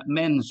Christian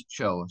men's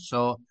show?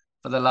 So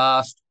for the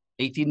last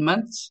 18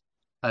 months,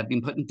 I've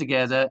been putting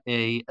together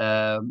a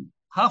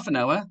half an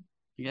hour,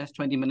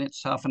 20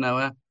 minutes, half an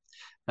hour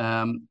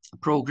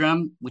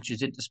program, which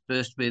is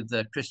interspersed with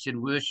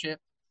Christian worship.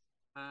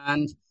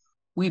 And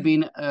we've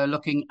been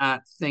looking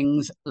at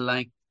things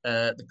like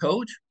the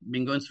code. We've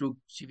been going through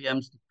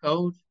CVM's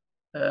code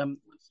once a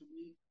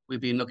week.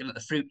 We've been looking at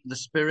the fruit of the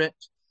Spirit,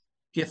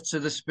 gifts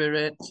of the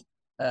Spirit,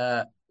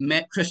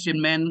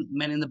 Christian men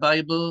in the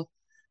Bible,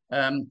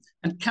 and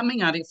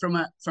coming at it from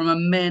a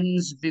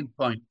men's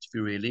viewpoint.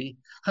 Really,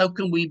 how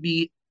can we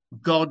be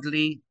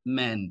godly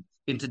men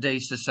in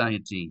today's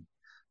society?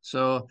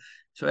 So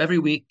every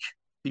week,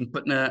 been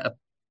putting a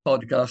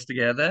podcast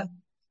together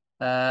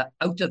out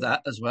of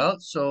that as well.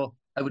 So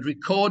I would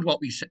record what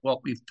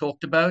we've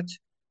talked about,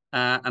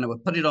 and I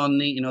would put it on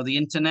the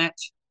internet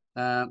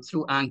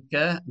through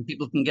Anchor, and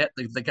people can get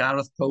the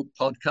Gareth Pope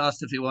podcast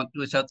if you want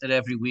to. It's out there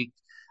every week,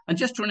 and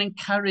just to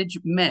encourage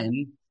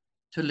men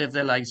to live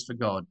their lives for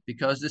God,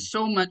 because there's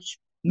so much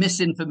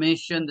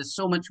misinformation, there's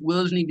so much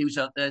worldly news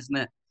out there, isn't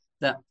it?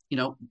 That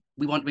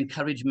we want to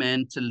encourage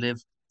men to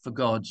live for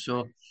God.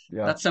 So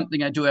that's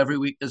something I do every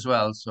week as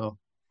well. So.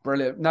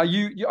 Brilliant. Now,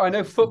 I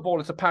know football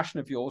is a passion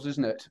of yours,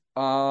 isn't it?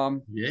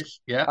 Yes,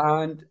 yeah.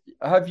 And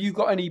have you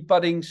got any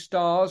budding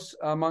stars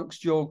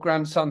amongst your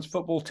grandson's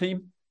football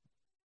team?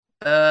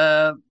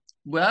 Well,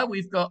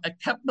 we've got a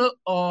couple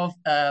of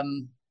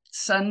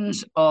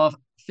sons of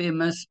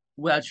famous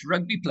Welsh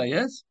rugby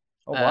players.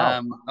 Oh,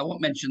 wow. I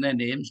won't mention their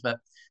names, but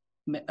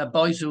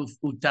boys who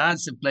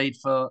dads have played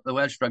for the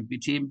Welsh rugby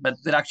team, but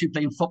they're actually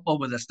playing football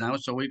with us now.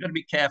 So we've got to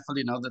be careful,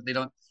 that they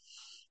don't.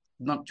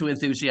 Not too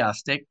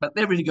enthusiastic, but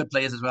they're really good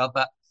players as well.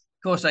 But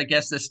of course, I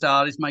guess the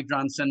star is my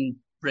grandson,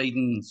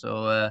 Braden.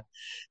 So,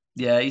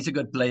 he's a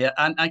good player.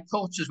 And I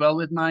coach as well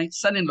with my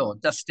son-in-law,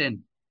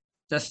 Dustin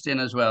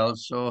as well.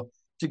 So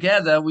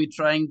together we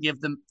try and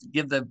give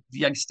the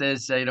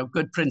youngsters,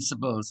 good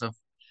principles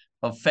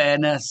of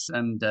fairness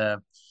and,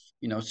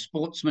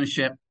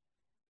 sportsmanship.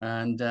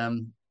 And,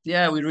 we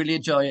really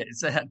enjoy it.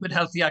 It's a good,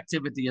 healthy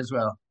activity as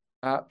well.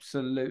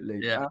 Absolutely.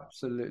 Yeah.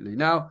 Absolutely.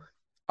 Now,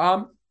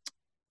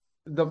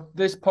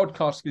 this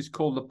podcast is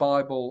called The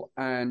Bible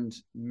and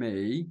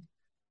Me.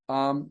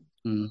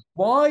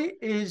 Why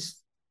is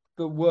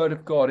the Word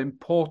of God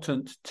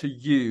important to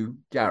you,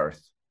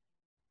 Gareth?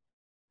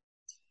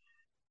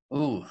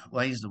 Oh,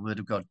 why is the Word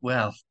of God?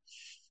 Well,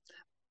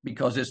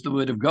 because it's the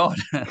Word of God.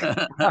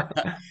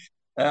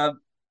 I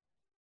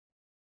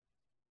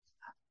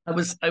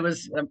was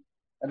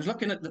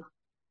looking at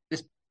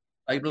this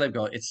Bible I've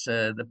got. It's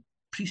the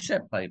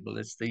Precept Bible.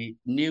 It's the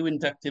New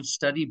Inductive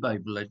Study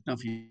Bible. I don't know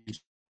if you've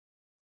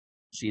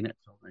seen it,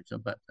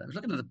 but I was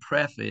looking at the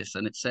preface,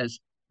 and it says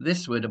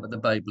this word about the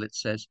Bible. It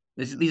says,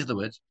 these are the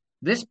words: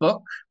 "This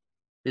book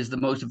is the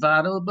most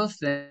valuable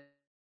thing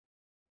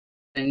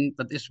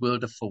that this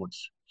world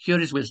affords. Here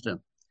is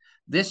wisdom.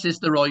 This is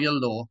the royal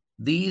law.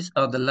 These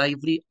are the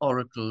lively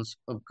oracles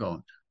of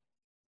God."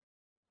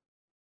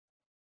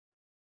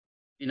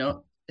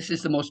 This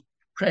is the most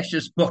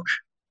precious book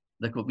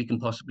that we can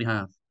possibly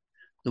have,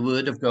 the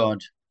Word of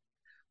God.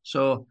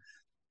 So,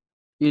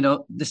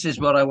 this is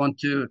what I want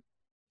to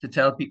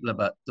tell people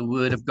about the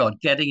Word of God,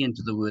 getting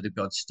into the Word of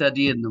God,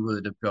 studying the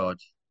Word of God,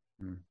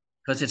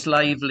 because it's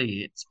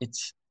lively,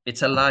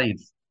 it's alive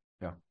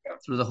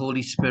through the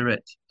Holy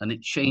Spirit, and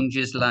it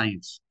changes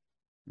lives.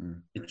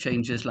 It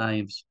changes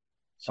lives.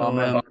 So,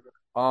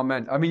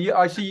 Amen. I mean,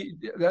 I see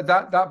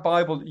that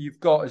Bible that you've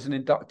got is an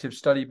inductive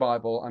study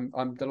Bible.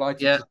 I'm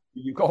delighted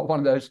you've got one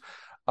of those.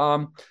 I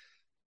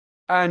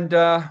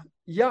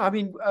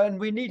mean, and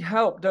we need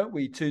help, don't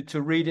we,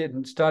 to read it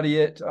and study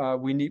it.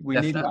 We need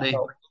that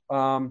help.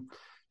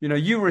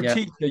 You were a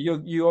teacher.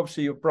 You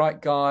obviously you're a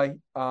bright guy.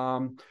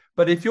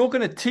 But if you're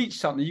going to teach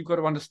something, you've got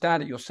to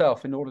understand it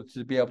yourself in order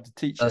to be able to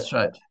teach it. That's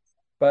right.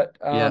 But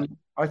I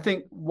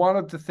think one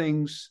of the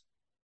things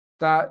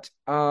that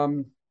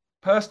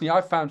personally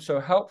I found so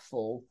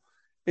helpful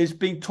is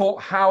being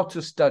taught how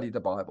to study the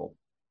Bible.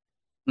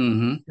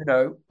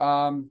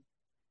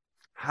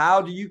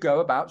 How do you go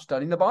about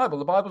studying the Bible?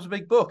 The Bible's a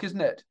big book, isn't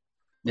it?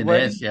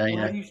 Where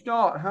do you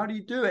start? How do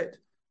you do it?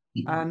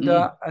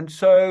 And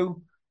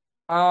so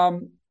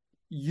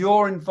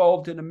you're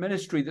involved in a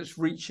ministry that's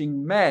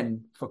reaching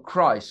men for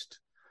Christ.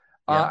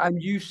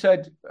 And you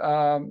said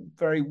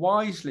very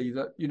wisely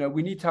that,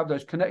 we need to have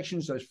those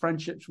connections, those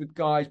friendships with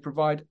guys,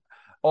 provide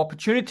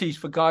opportunities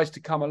for guys to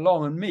come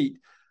along and meet.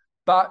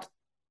 But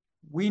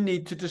we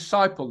need to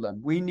disciple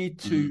them. We need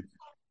to,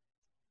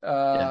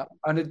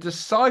 and a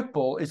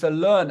disciple is a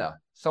learner,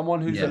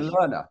 someone who's a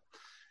learner.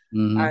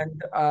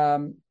 And,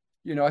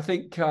 I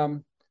think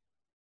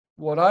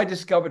what I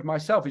discovered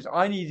myself is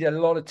I needed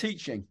a lot of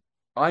teaching.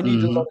 I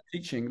need a lot of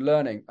teaching,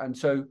 learning. And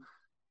so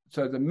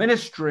the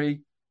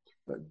ministry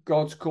that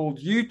God's called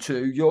you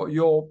to,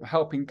 you're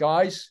helping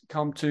guys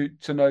come to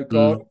know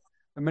God.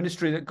 The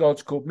ministry that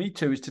God's called me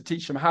to is to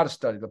teach them how to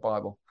study the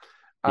Bible.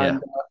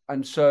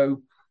 And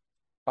so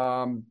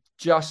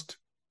just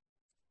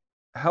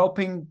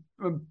helping,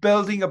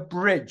 building a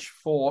bridge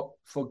for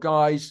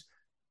guys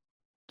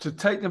to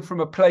take them from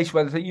a place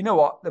where they think, you know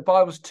what, the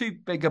Bible's too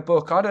big a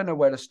book. I don't know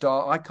where to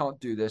start. I can't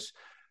do this.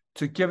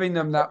 To giving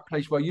them that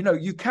place where,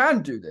 you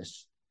can do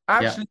this.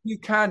 Actually, you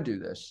can do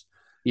this.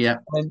 Yeah.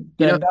 And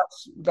You then know,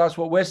 that's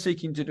what we're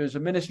seeking to do as a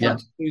ministry, yeah.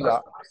 to do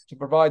that, to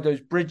provide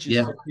those bridges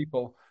Yeah. for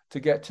people to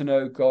get to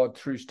know God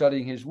through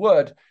studying His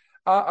Word.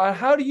 And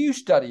how do you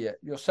study it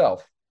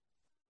yourself?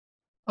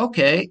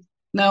 Okay.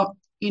 Now,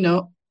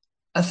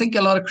 I think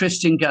a lot of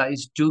Christian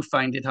guys do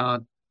find it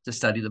hard to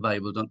study the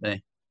Bible, don't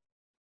they?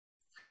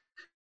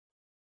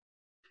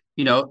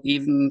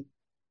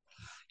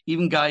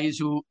 Even guys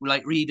who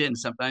like reading,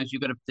 sometimes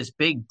you've got this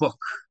big book,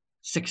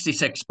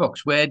 66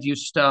 books. Where do you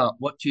start?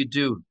 What do you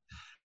do?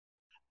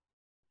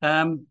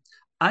 Um,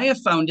 I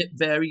have found it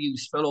very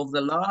useful over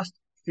the last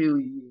few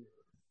years.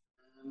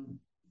 Um,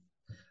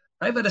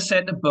 I've had a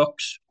set of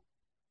books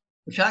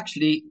which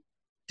actually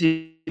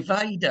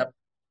divide up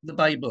the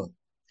Bible.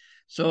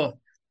 So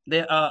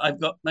I've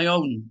got my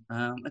own.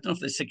 I don't know if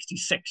there's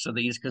 66 of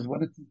these because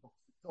one of the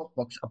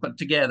books I put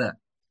together.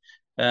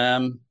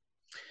 Um,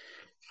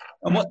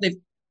 and what they've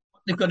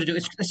got to do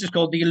is this is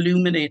called the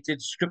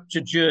Illuminated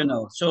Scripture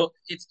Journal. So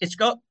it's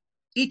got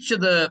each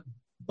of the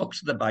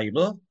books of the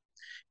Bible.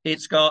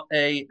 It's got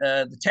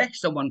the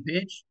text on one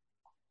page.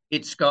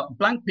 It's got a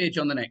blank page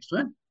on the next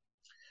one.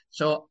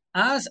 So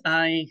as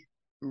I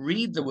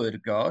read the Word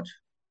of God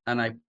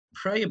and I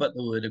pray about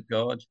the Word of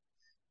God,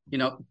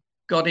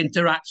 God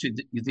interacts with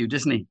you,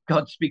 doesn't He?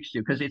 God speaks to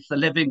you because it's the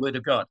living Word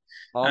of God.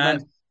 Amen.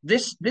 And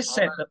this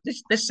set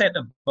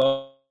of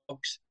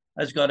books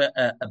has got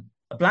a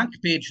blank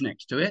page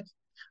next to it,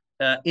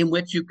 in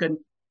which you can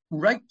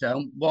write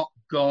down what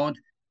God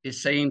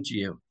is saying to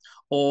you,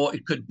 or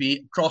it could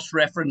be cross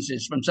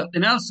references from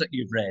something else that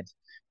you've read.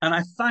 And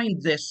I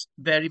find this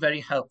very, very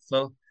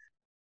helpful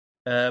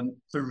for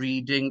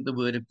reading the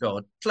Word of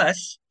God.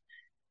 Plus,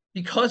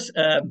 because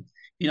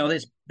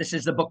this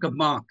is the Book of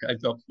Mark.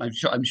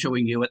 I'm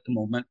showing you at the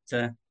moment,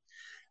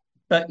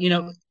 but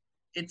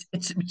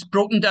it's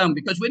broken down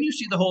because when you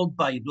see the whole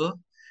Bible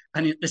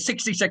and the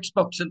 66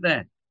 books in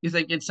there, you're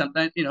thinking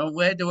sometimes,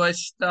 where do I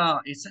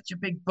start? It's such a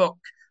big book,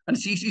 and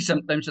it's easy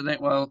sometimes to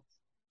think, well,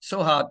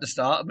 so hard to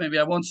start. Maybe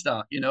I won't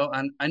start.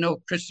 And I know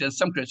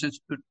some Christians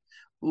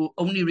who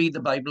only read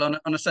the Bible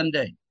on a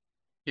Sunday.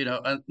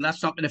 And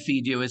that's not going to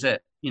feed you, is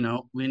it?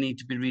 We need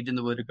to be reading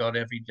the Word of God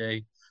every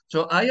day.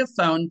 So I have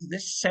found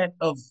this set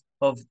of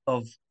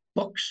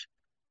books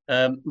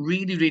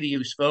really, really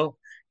useful,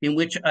 in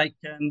which I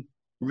can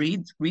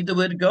read the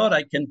Word of God.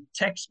 I can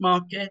text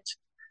mark it,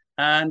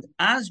 and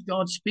as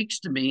God speaks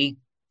to me,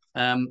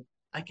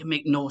 I can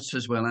make notes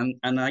as well,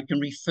 and I can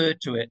refer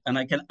to it, and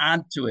I can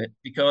add to it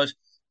because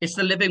it's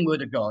the living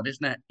Word of God,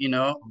 isn't it?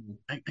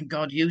 And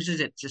God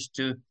uses it just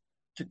to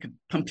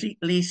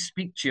completely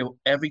speak to you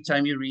every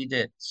time you read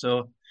it.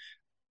 So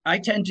I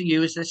tend to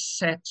use this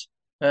set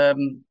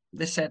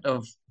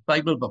of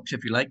Bible books,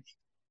 if you like.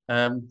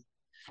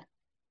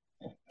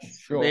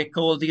 Sure. They're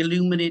called the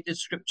Illuminated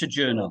Scripture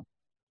Journal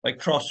by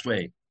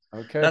Crossway.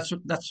 Okay. That's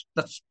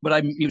what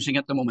I'm using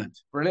at the moment.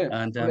 Brilliant.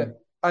 And Brilliant.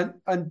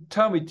 And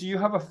tell me, do you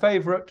have a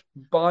favorite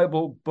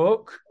Bible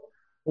book,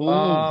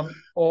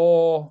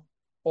 or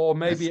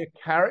maybe a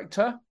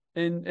character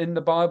in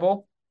the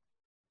Bible?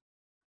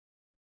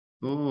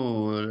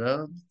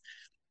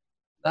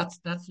 That's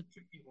a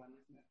tricky one,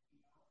 isn't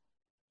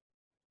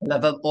it? I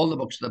love all the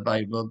books of the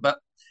Bible, but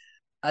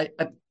I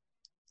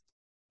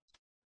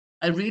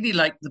really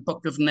like the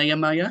book of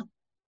Nehemiah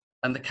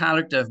and the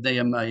character of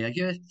Nehemiah.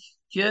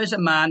 Here's a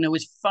man who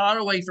is far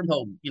away from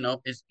home.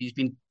 He's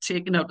been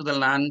taken out of the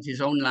land,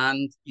 his own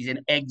land. He's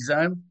in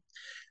exile,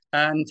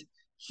 and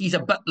he's a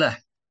butler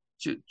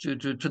to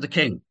the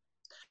king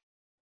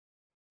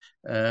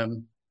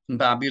in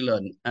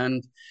Babylon.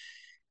 And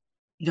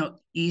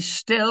he's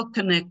still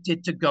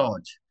connected to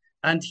God,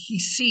 and he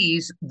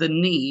sees the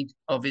need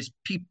of his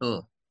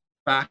people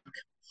back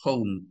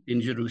home in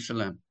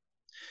Jerusalem.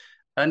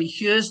 And he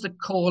hears the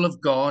call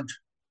of God,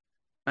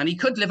 and he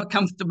could live a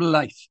comfortable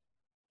life.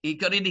 He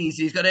got it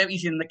easy.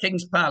 He's in the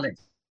king's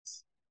palace.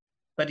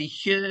 But he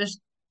hears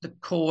the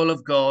call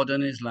of God in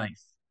his life.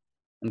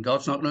 And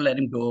God's not going to let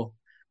him go.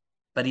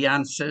 But he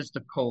answers the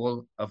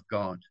call of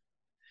God.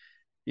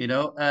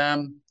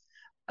 I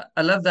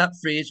love that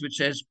phrase which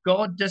says,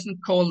 God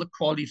doesn't call the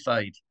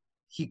qualified.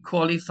 He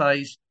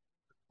qualifies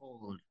the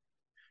called.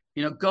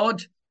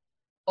 God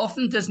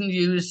often doesn't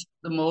use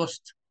the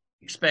most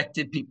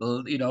expected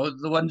people,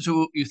 the ones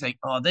who you think,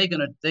 oh, they're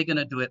gonna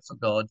do it for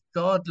God.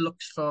 God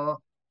looks for,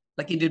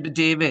 like he did with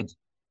David,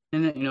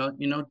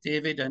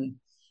 David and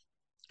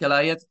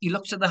Goliath. He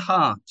looks at the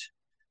heart.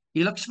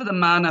 He looks for the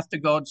man after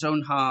God's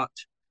own heart,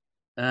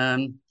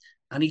 and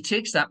he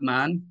takes that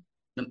man.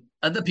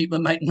 Other people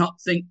might not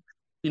think,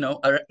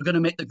 are going to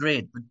make the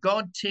grade, but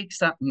God takes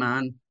that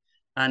man,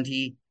 and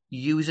He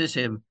uses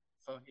him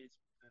for His.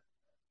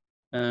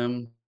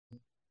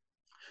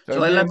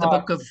 So I love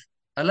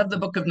the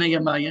book of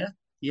Nehemiah.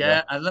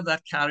 Yeah, I love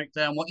that character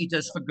and what he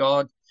does for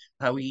God.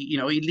 How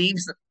he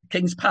leaves the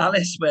king's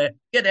palace where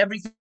he had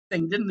everything,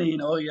 didn't he?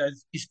 He had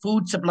his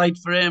food supplied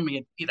for him.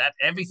 He had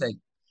everything,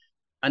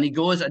 and he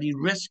goes and he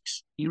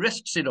risks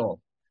it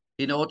all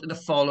in order to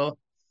follow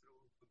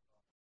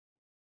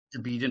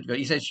obedient God.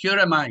 He says, "Here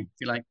am I." If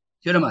you like,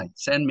 "Here am I.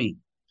 Send me."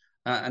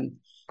 And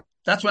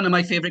That's one of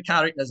my favorite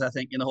characters, I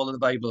think, in the whole of the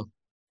Bible.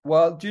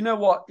 Well, do you know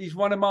what? He's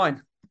one of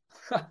mine.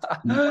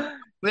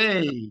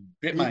 Way,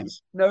 great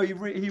minds. He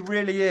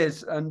really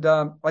is, and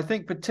I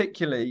think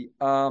particularly,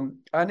 and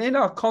in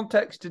our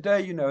context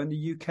today, in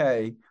the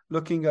UK,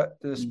 looking at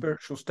the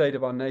spiritual state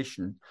of our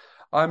nation,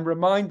 I'm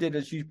reminded,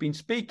 as you've been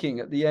speaking,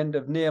 at the end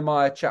of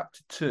Nehemiah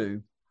chapter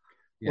 2,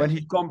 when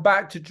he's gone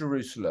back to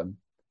Jerusalem,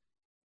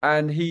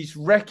 and he's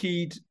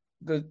wrecked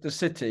the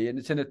city, and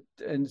it's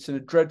in a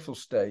dreadful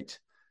state.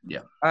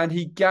 Yeah, and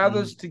he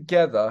gathers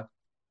together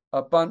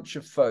a bunch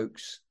of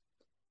folks.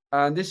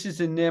 And this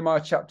is in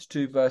Nehemiah chapter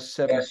 2, verse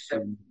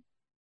 17.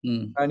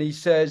 And he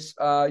says,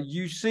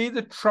 you see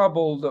the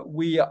trouble that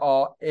we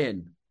are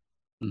in,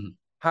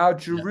 how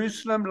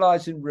Jerusalem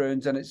lies in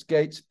ruins and its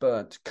gates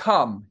burnt.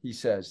 Come, he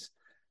says,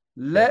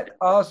 let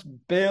us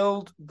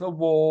build the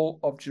wall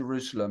of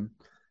Jerusalem,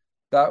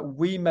 that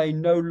we may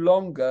no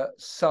longer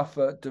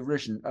suffer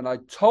derision. And I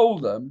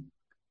told them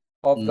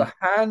of the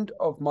hand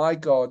of my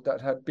God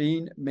that had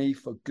been me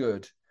for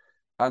good,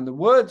 and the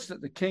words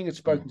that the king had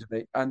spoken to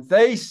me. And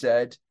they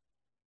said,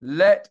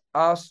 let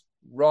us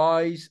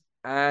rise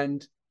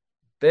and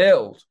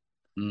build.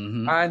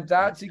 And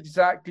that's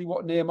exactly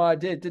what Nehemiah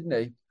did, didn't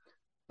he?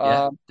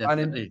 Yeah,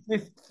 definitely.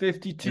 And in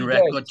 52 in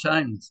days. Record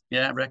time.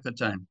 Yeah, record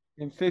time.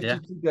 In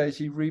 52 days,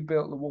 he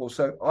rebuilt the wall.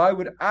 So I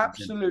would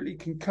absolutely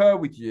concur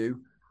with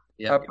you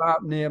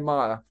about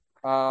Nehemiah.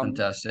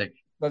 Fantastic.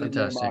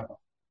 Nehemiah.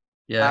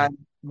 Yeah. And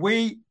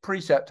we,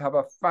 Precept, have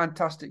a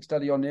fantastic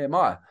study on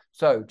Nehemiah.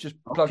 So just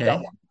plug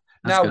that one.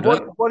 Now,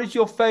 what is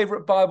your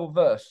favorite Bible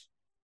verse?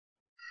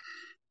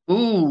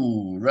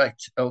 Ooh, right.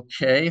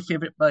 Okay.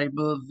 Favorite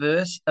Bible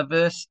verse. A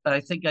verse I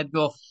think I'd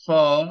go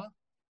for.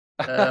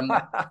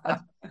 A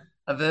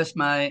verse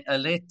my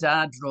late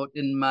dad wrote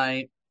in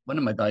one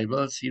of my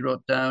Bibles. He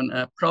wrote down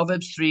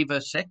Proverbs 3,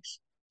 verse 6.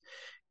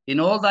 In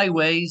all thy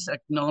ways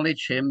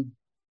acknowledge him,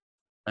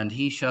 and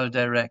he shall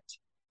direct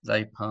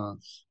thy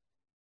paths.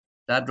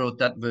 Dad wrote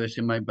that verse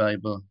in my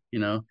Bible,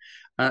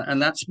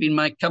 and that's been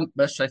my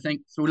compass, I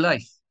think, through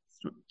life.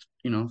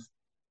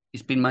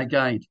 He's been my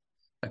guide.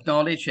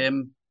 Acknowledge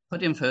him,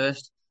 put him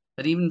first,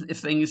 that even if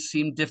things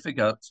seem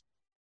difficult,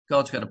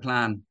 God's got a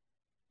plan.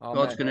 Amen.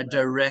 God's going to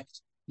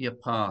direct your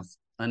path,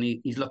 and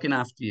he's looking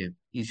after you.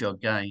 He's your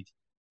guide.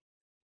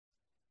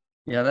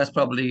 Yeah, that's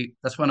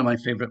one of my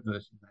favorite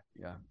verses.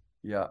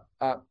 Yeah,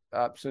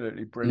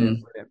 absolutely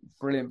brilliant,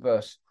 brilliant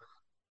verse.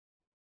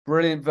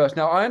 Brilliant verse.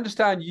 Now, I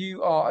understand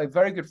you are a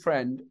very good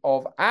friend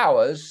of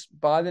ours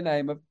by the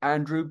name of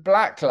Andrew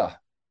Blackler.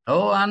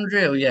 Oh,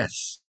 Andrew,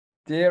 yes.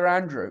 Dear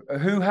Andrew,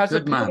 who has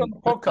appeared on the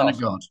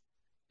podcast. God.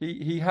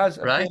 He has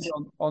appeared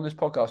on this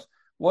podcast.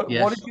 What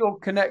is your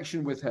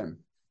connection with him?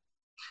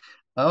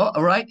 Oh,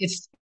 all right. It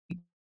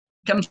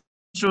comes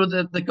through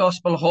the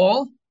Gospel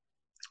Hall.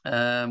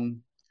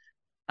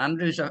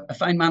 Andrew's a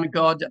fine man of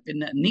God up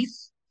in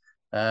Neath.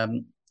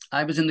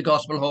 I was in the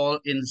Gospel Hall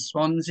in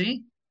Swansea.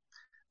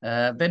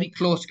 Very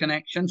close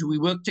connections. We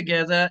work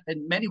together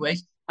in many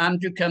ways.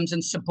 Andrew comes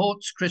and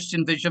supports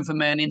Christian Vision for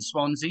Men in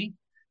Swansea.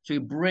 So he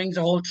brings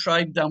a whole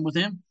tribe down with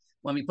him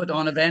when we put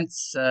on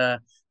events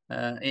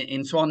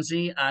in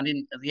Swansea and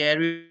in the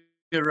area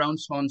around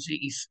Swansea.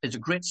 He's a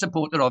great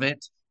supporter of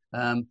it.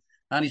 And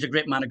he's a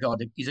great man of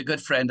God. He's a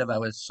good friend of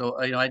ours. So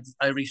I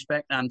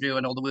respect Andrew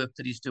and all the work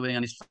that he's doing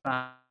and his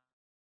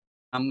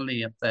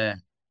family up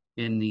there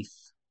in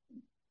Neath.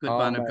 Good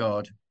man of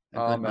God.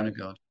 Good man of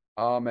God.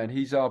 Amen.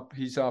 He's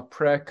our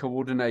prayer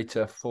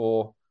coordinator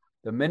for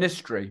the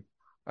ministry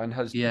and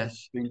has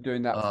been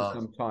doing that for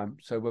some time.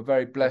 So we're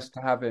very blessed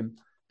to have him.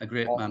 A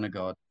great man of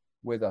God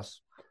with us.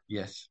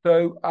 Yes.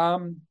 So,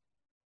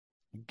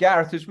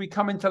 Gareth, as we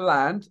come into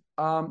land,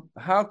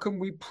 how can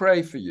we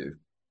pray for you?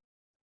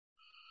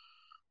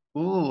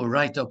 Oh,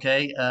 right.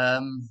 Okay. I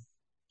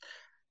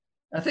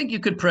think you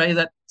could pray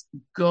that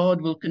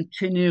God will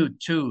continue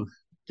to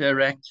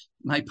direct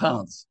my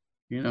paths.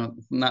 From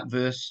that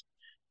verse,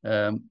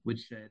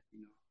 which said,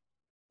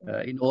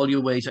 in all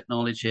your ways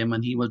acknowledge him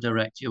and he will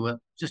direct you.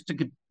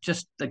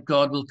 Just that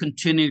God will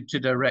continue to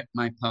direct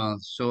my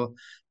paths so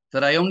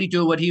that I only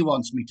do what he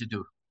wants me to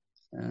do.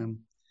 And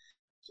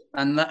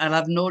I'll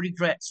have no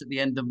regrets at the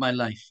end of my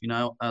life.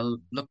 I'll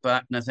look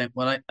back and I think,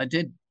 well, I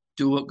did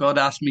do what God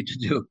asked me to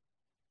do.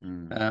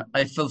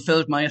 I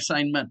fulfilled my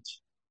assignment.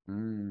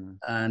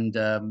 And,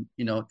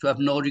 to have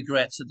no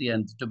regrets at the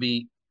end, to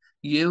be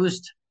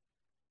used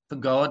for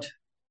God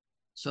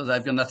so that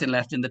I've got nothing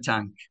left in the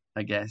tank,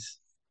 I guess,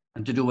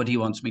 and to do what he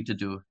wants me to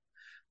do.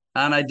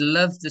 And I'd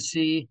love to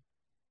see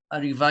a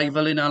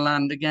revival in our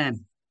land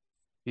again,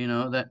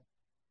 that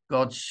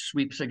God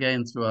sweeps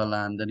again through our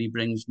land and he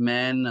brings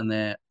men and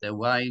their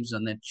wives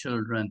and their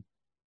children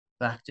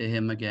back to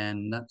him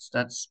again.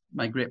 That's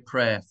my great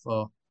prayer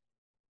for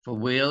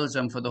Wales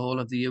and for the whole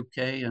of the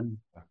UK and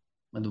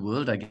the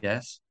world, I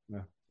guess.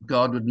 Yeah.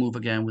 God would move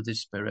again with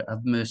his spirit,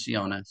 have mercy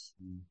on us.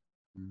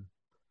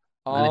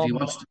 And if he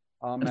wants to,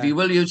 and if he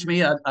will use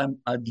me,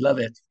 I'd love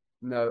it.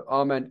 No,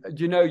 amen.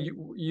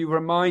 You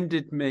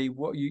reminded me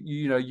what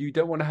you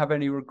don't want to have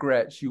any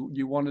regrets.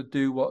 You want to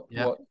do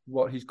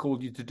what he's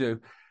called you to do.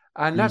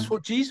 And that's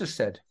what Jesus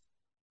said.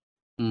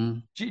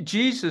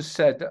 Jesus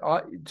said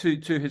that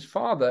to his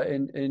Father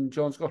in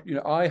John's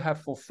Gospel, I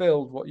have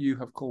fulfilled what you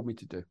have called me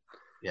to do.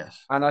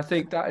 Yes. And I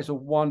think that is a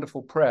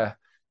wonderful prayer,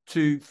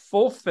 to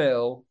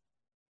fulfill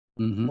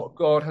what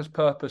God has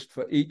purposed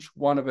for each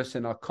one of us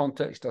in our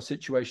context, our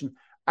situation.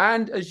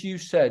 And as you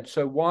said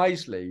so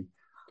wisely,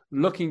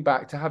 looking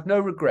back, to have no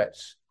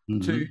regrets,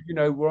 to,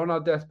 we're on our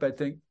deathbed,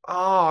 think,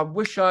 I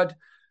wish I'd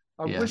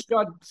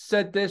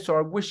said this, or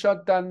I wish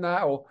I'd done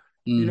that, or,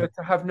 to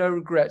have no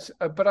regrets.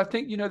 But I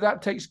think,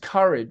 that takes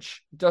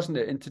courage, doesn't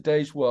it, in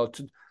today's world,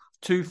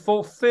 to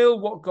fulfill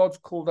what God's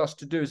called us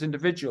to do as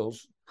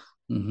individuals.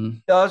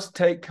 Does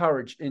take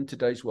courage in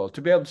today's world,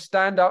 to be able to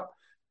stand up,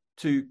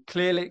 to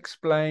clearly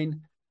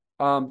explain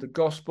the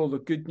gospel, the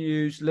good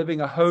news,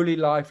 living a holy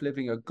life,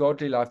 living a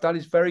godly life. That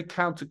is very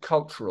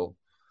countercultural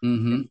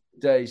in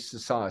today's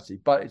society,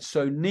 but it's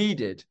so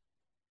needed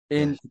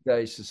in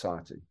today's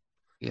society.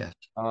 Yes,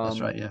 that's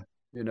right. Yeah,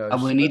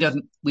 and we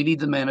need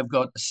the men of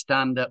God to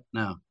stand up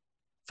now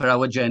for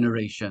our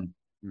generation,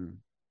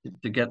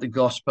 to get the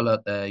gospel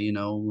out there.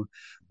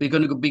 We're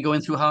going to be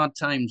going through hard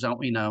times, aren't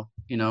we now?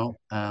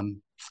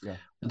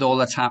 With all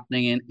that's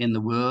happening in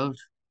the world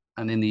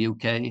and in the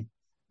UK,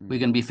 we're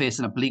going to be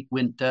facing a bleak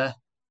winter,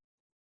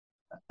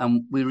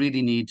 and we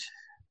really need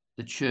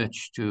the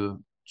church to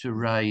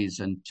rise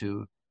and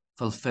to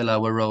fulfill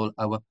our role,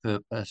 our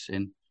purpose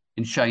in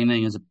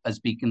shining as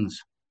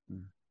beacons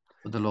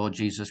for the Lord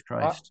Jesus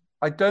Christ.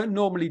 I don't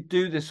normally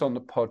do this on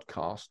the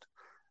podcast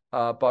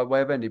by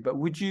way of ending, but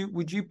would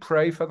you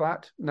pray for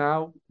that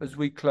now as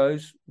we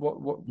close?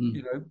 What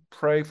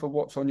pray for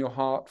what's on your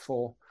heart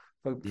for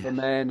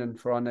men and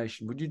for our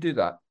nation. Would you do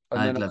that?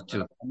 I'd love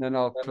to. And then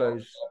I'll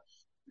close.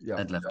 Yeah,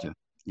 I'd love to.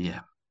 Yeah.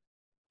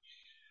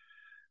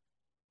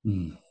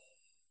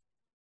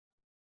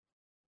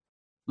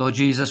 Lord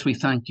Jesus, we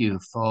thank you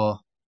for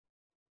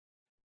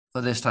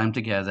this time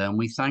together, and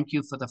we thank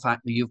you for the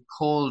fact that you've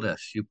called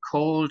us. You've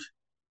called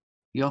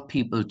your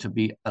people to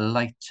be a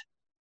light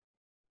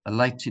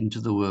into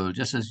the world,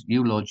 just as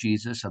you, Lord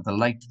Jesus, are the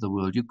light of the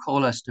world. You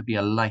call us to be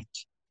a light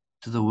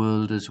to the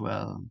world as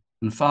well.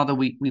 And Father,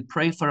 we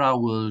pray for our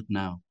world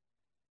now.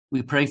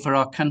 We pray for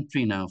our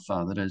country now,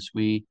 Father, as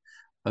we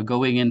are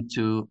going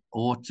into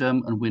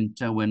autumn and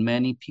winter, when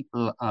many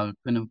people are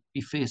going to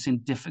be facing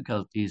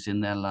difficulties in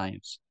their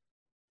lives.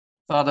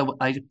 Father,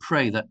 I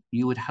pray that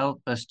you would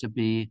help us to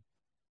be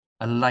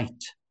a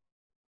light,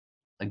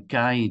 a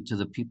guide to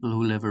the people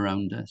who live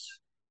around us,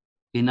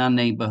 in our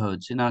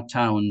neighborhoods, in our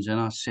towns, in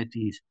our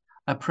cities.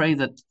 I pray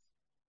that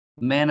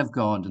men of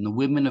God and the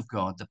women of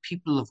God, the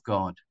people of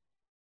God,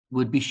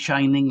 would be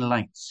shining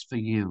lights for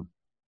you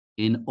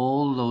in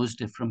all those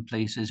different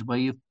places where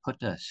you've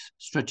put us,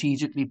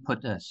 strategically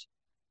put us.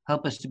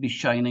 Help us to be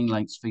shining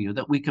lights for you,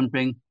 that we can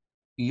bring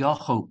your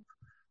hope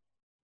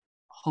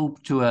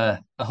to a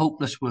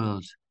hopeless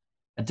world,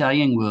 a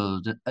dying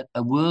world,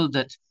 a world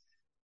that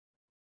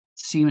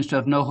seems to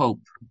have no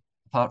hope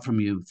apart from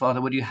you.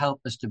 Father, would you help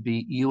us to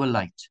be your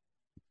light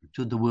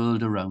to the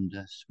world around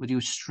us? Would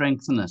you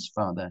strengthen us,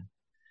 Father,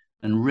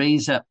 and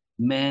raise up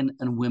men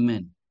and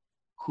women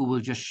who will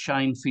just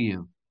shine for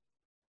you,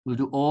 will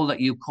do all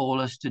that you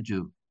call us to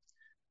do,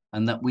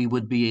 and that we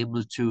would be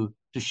able to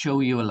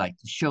show you a light,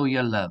 to show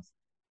your love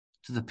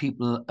to the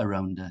people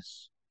around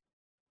us.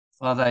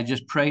 Father, I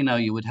just pray now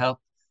you would help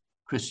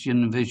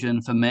Christian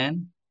Vision for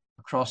Men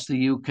across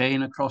the UK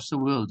and across the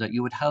world, that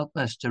you would help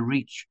us to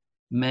reach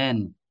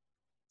men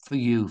for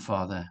you,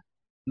 Father.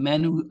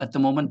 Men who at the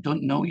moment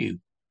don't know you,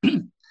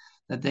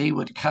 that they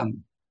would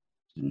come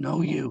to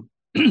know you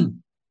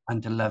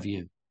and to love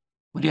you.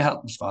 Would you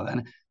help us, Father?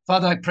 And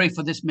Father, I pray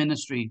for this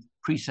ministry,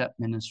 Precept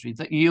Ministry,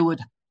 that you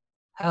would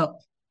help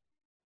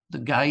the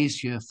guys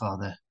here,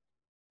 Father,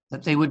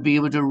 that they would be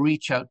able to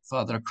reach out,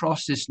 Father,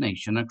 across this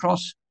nation,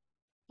 across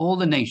all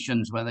the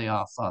nations where they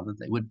are, Father.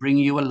 They would bring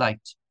you a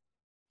light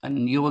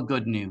and your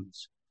good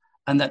news,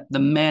 and that the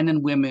men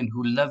and women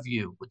who love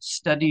you would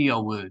study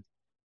your word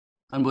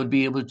and would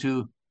be able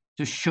to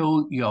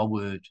show your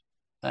word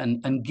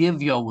and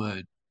give your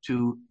word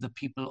to the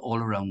people all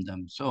around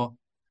them. So,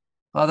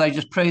 Father, I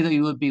just pray that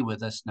you would be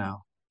with us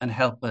now and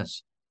help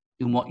us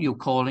in what you're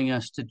calling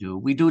us to do.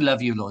 We do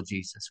love you, Lord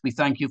Jesus. We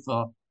thank you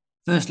for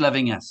first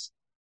loving us.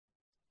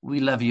 We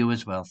love you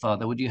as well,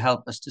 Father. Would you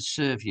help us to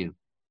serve you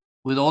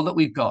with all that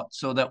we've got,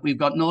 so that we've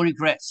got no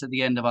regrets at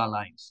the end of our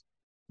lives?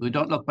 We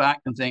don't look back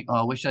and think,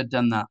 I wish I'd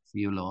done that for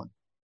you, Lord.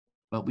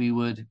 But we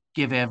would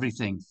give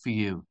everything for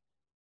you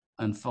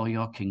and for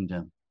your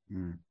kingdom.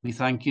 We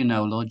thank you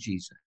now, Lord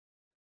Jesus.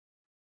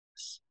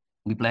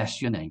 We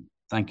bless your name.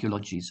 Thank you,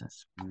 Lord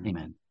Jesus.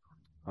 Amen.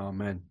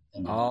 Amen.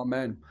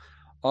 Amen.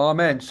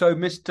 Amen. So,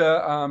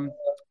 Mr.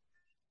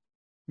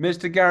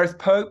 Gareth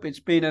Pope,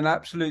 it's been an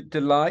absolute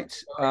delight.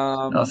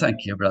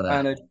 Thank you, brother.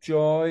 And a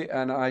joy.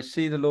 And I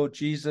see the Lord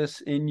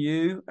Jesus in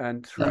you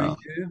and through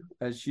you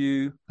as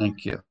you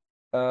thank you.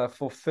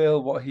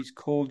 Fulfill what he's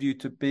called you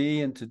to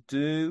be and to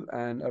do,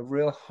 and a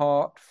real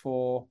heart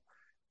for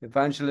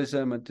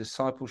evangelism and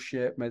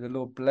discipleship. May the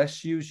Lord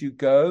bless you as you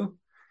go.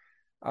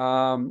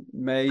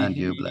 May And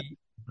he you,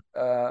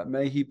 bless.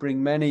 may he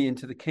bring many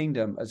into the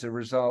kingdom as a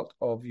result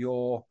of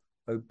your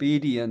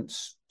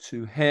obedience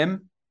to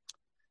him.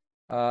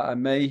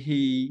 And may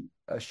he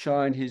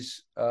shine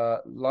his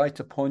light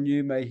upon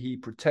you. May he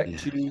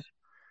protect you.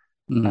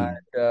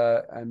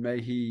 And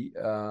may he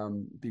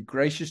be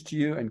gracious to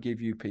you and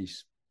give you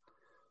peace.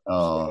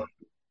 Oh,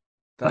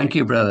 thank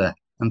you, brother.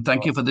 And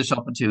thank you for this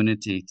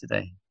opportunity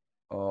today.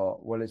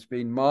 Well, it's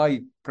been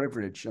my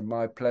privilege and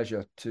my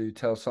pleasure to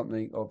tell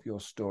something of your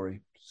story.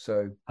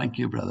 So thank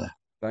you, brother.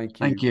 Thank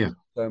you. Thank you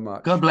so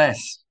much. God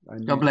bless.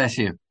 And God bless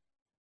you.